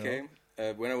 20-year-old. Okay,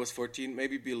 when I was 14,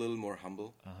 maybe be a little more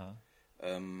humble.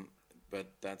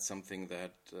 But that's something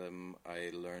that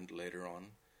I learned later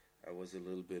on. I was a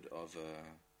little bit of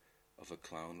a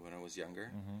clown when I was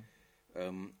younger.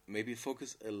 Maybe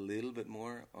focus a little bit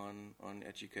more on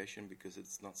education, because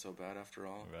it's not so bad after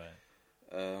all. Right.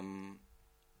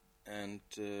 And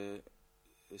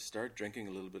start drinking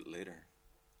a little bit later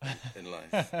in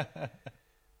life.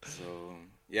 So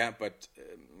yeah, but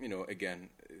again,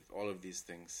 all of these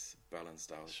things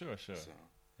balanced out. Sure. So,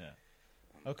 yeah.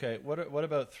 Okay. What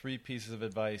about 3 pieces of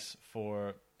advice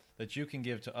that you can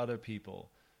give to other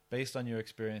people based on your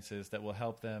experiences that will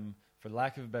help them, for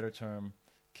lack of a better term,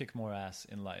 kick more ass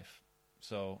in life?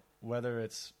 So whether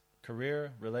it's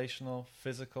career, relational,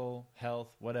 physical,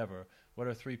 health, whatever, what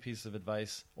are 3 pieces of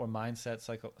advice or mindset,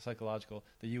 psychological,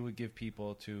 that you would give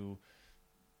people to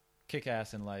kick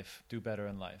ass in life, do better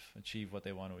in life, achieve what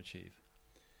they want to achieve?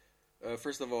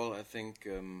 First of all, I think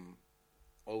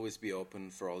always be open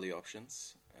for all the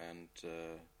options, and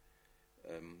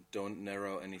don't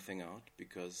narrow anything out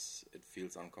because it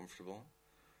feels uncomfortable.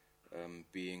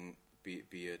 Be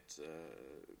it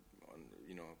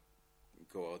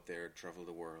go out there, travel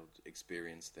the world,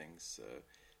 experience things.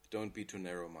 Don't be too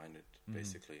narrow-minded,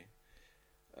 basically.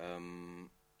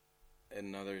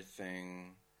 Another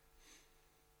thing.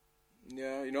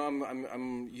 Yeah,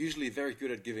 I'm usually very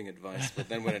good at giving advice, but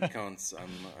then when it counts,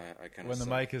 I kind of. When the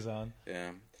mic is on.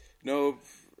 Yeah. No,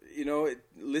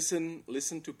 listen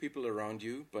to people around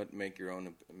you, but make your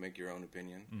own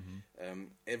opinion.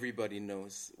 Everybody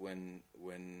knows when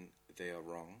they are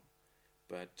wrong,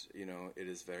 but it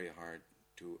is very hard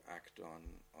to act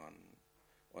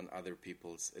on other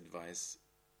people's advice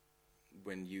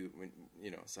when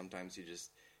sometimes you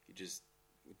just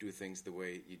do things the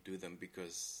way you do them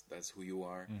because that's who you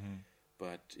are.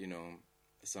 But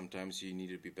sometimes you need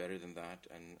to be better than that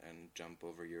and jump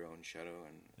over your own shadow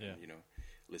and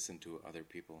listen to other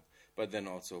people, but then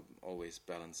also always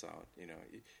balance out.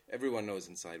 Everyone knows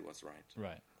inside what's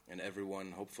right, and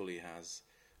everyone hopefully has,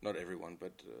 not everyone,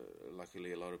 but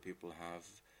luckily a lot of people have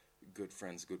good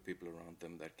friends, good people around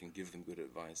them that can give them good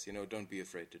advice. Don't be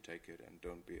afraid to take it, and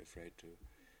don't be afraid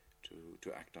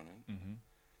to act on it.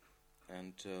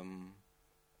 And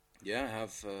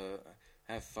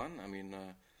have fun. I mean,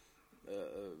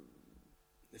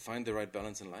 find the right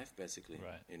balance in life, basically.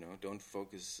 Don't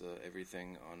focus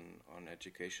everything on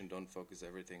education. Don't focus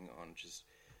everything on just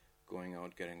going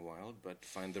out getting wild, but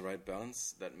find the right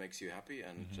balance that makes you happy,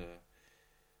 and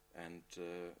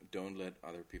don't let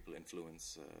other people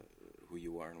influence who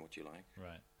you are and what you like.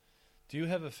 Do you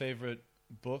have a favorite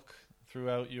book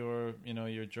throughout your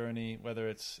journey, whether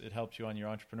it helped you on your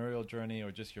entrepreneurial journey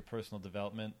or just your personal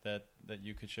development that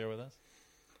you could share with us?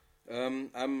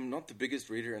 I'm not the biggest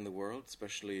reader in the world,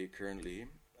 especially currently.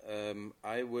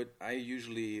 I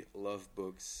usually love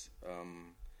books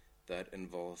that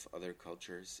involve other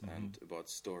cultures and about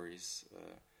stories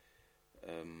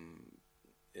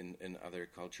in other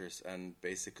cultures. And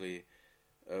basically,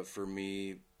 for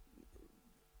me,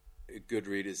 a good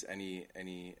read is any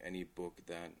book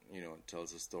that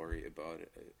tells a story about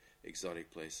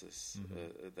exotic places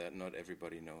that not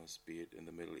everybody knows, be it in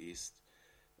the Middle East,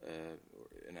 or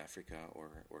in Africa, or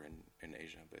in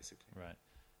Asia, basically. Right.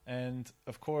 And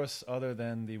of course, other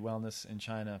than the Wellness in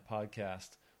China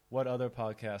podcast, what other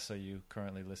podcasts are you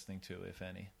currently listening to, if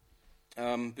any?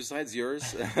 Besides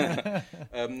yours,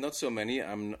 not so many.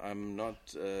 I'm not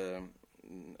the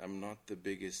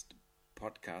biggest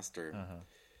podcaster.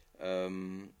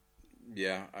 I'm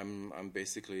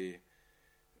basically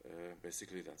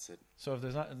that's it. So if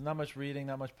there's not much reading,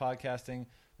 not much podcasting,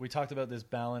 we talked about this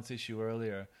balance issue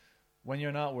earlier. When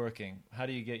you're not working, how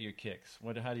do you get your kicks?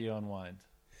 How do you unwind?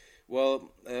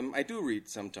 Well, I do read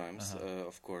sometimes,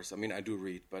 of course. I mean, I do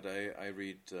read, but I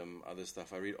read other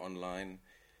stuff. I read online,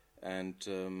 and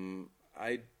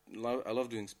I love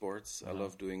doing sports. I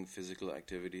love doing physical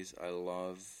activities. I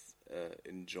love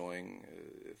enjoying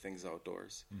things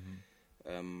outdoors.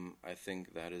 I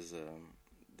think that is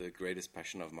the greatest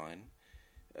passion of mine.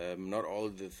 Not all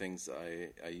of the things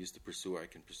I used to pursue I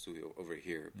can pursue over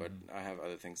here, but I have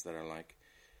other things that I like.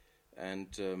 And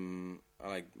I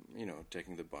like,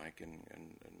 taking the bike and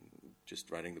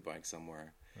just riding the bike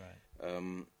somewhere.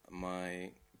 Right.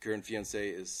 My current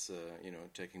fiancée is,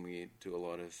 taking me to a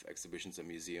lot of exhibitions and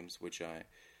museums, which I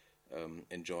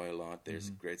enjoy a lot. There's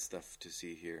great stuff to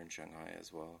see here in Shanghai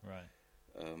as well. Right.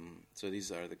 So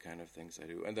these are the kind of things I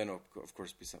do. And then, of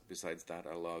course, besides that,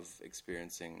 I love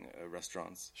experiencing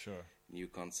restaurants. Sure. New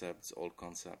concepts, old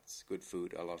concepts, good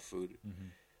food. I love food.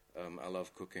 I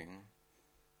love cooking.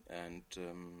 And,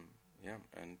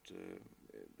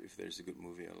 if there's a good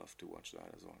movie, I love to watch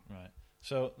that as well. Right.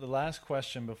 So the last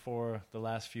question before the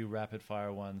last few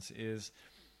rapid-fire ones is,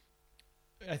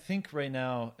 I think right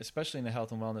now, especially in the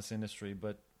health and wellness industry,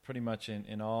 but pretty much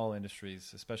in all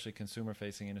industries, especially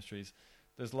consumer-facing industries,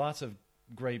 there's lots of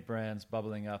great brands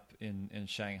bubbling up in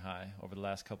Shanghai over the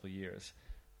last couple of years.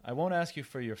 I won't ask you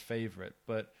for your favorite,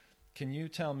 but can you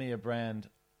tell me a brand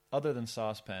other than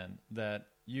Saucepan that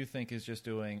you think is just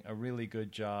doing a really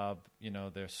good job,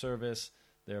 their service,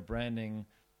 their branding,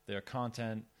 their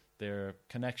content, their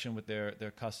connection with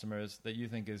their customers, that you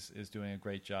think is doing a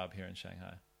great job here in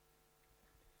Shanghai?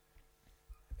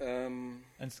 And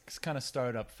it's kind of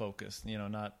startup focused,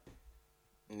 not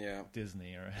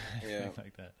Disney or anything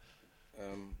like that.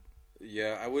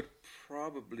 Yeah, I would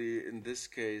probably, in this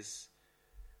case,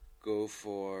 go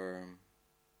for...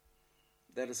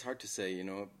 That is hard to say, you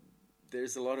know.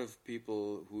 There's a lot of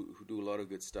people who do a lot of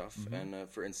good stuff. Mm-hmm. And,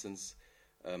 for instance,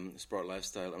 Sprout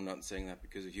Lifestyle, I'm not saying that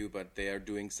because of you, but they are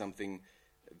doing something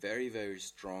very, very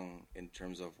strong in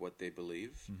terms of what they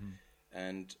believe. Mm-hmm.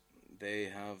 And they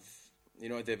have... You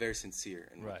know, they're very sincere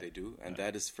in what they do. And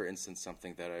that is, for instance,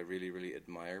 something that I really, really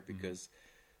admire because...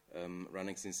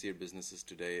 running sincere businesses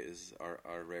today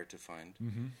are rare to find,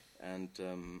 and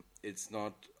it's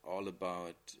not all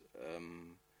about.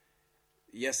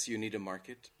 Yes, you need a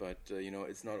market, but you know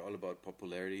it's not all about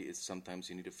popularity. It's sometimes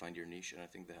you need to find your niche, and I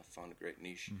think they have found a great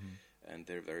niche, and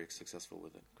they're very successful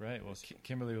with it. Great. Well,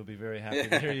 Kimberly will be very happy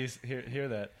to hear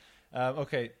that.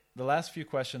 Okay, the last few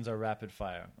questions are rapid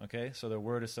fire. Okay, so they're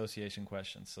word association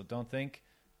questions. So don't think,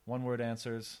 one word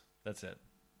answers. That's it.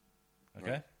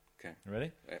 Okay. Right. Okay. You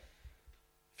ready? Yeah.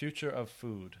 Future of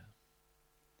food.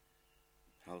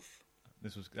 Health.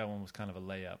 That one was kind of a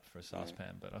layup for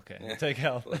Saucepan, but okay. We'll take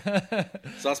health.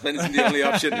 Saucepan isn't the only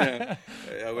option.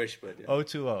 I wish, but yeah.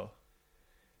 O2O.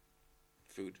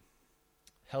 Food.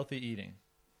 Healthy eating.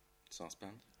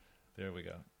 Saucepan. There we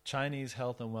go. Chinese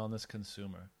health and wellness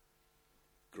consumer.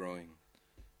 Growing.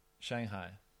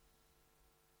 Shanghai.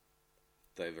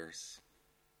 Diverse.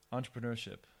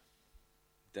 Entrepreneurship.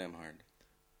 Damn hard.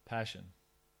 Passion.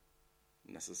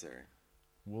 Necessary.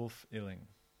 Wolf Illing.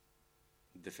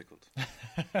 Difficult.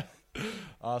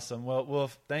 Awesome. Well,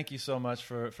 Wolf, thank you so much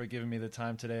for giving me the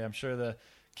time today. I'm sure the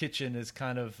kitchen is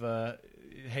kind of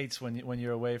hates when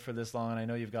you're away for this long, and I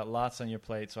know you've got lots on your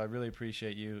plate, so I really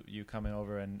appreciate you coming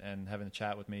over and having a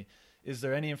chat with me. Is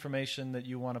there any information that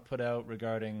you want to put out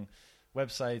regarding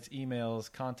websites,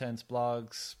 emails, contents,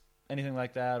 blogs, anything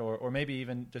like that, or maybe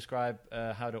even describe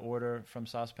how to order from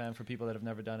Saucepan for people that have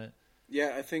never done it?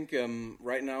 Yeah, I think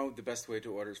right now the best way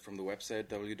to order is from the website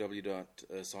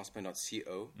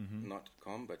www.saucepan.co, not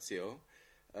 .com, but .co.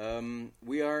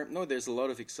 There's a lot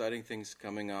of exciting things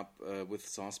coming up with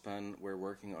Saucepan. We're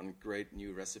working on great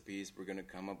new recipes. We're going to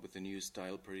come up with a new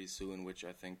style pretty soon, which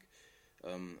I think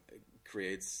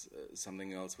creates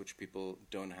something else which people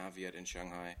don't have yet in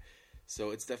Shanghai.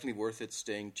 So it's definitely worth it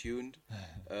staying tuned.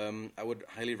 I would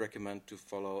highly recommend to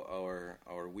follow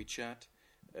our WeChat,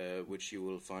 which you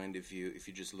will find if you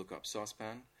just look up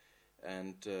Saucepan.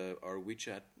 And our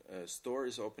WeChat store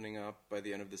is opening up by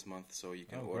the end of this month, so you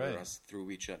can order us through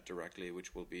WeChat directly,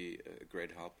 which will be a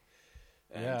great help.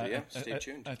 And stay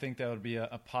tuned. I think that would be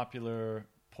a popular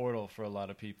portal for a lot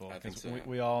of people. I think so.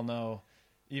 We all know,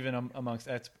 even amongst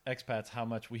expats, how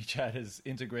much WeChat is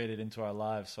integrated into our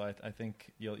lives. So I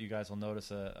think you guys will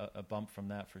notice a bump from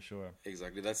that for sure.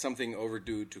 Exactly, that's something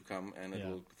overdue to come, and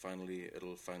it'll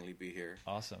finally be here.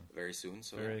 Awesome, very soon.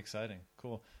 So very exciting,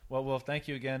 cool. Well, Wolf, thank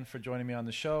you again for joining me on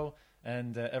the show,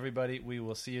 and everybody, we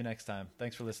will see you next time.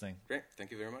 Thanks for listening. Great,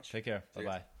 thank you very much. Take care. Bye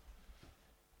bye.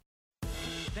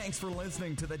 Thanks for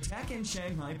listening to the Tech in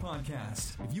Shanghai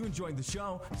podcast. If you enjoyed the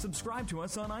show, subscribe to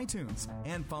us on iTunes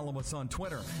and follow us on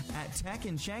Twitter @Tech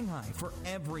in Shanghai for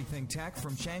everything tech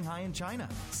from Shanghai and China.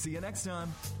 See you next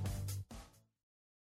time.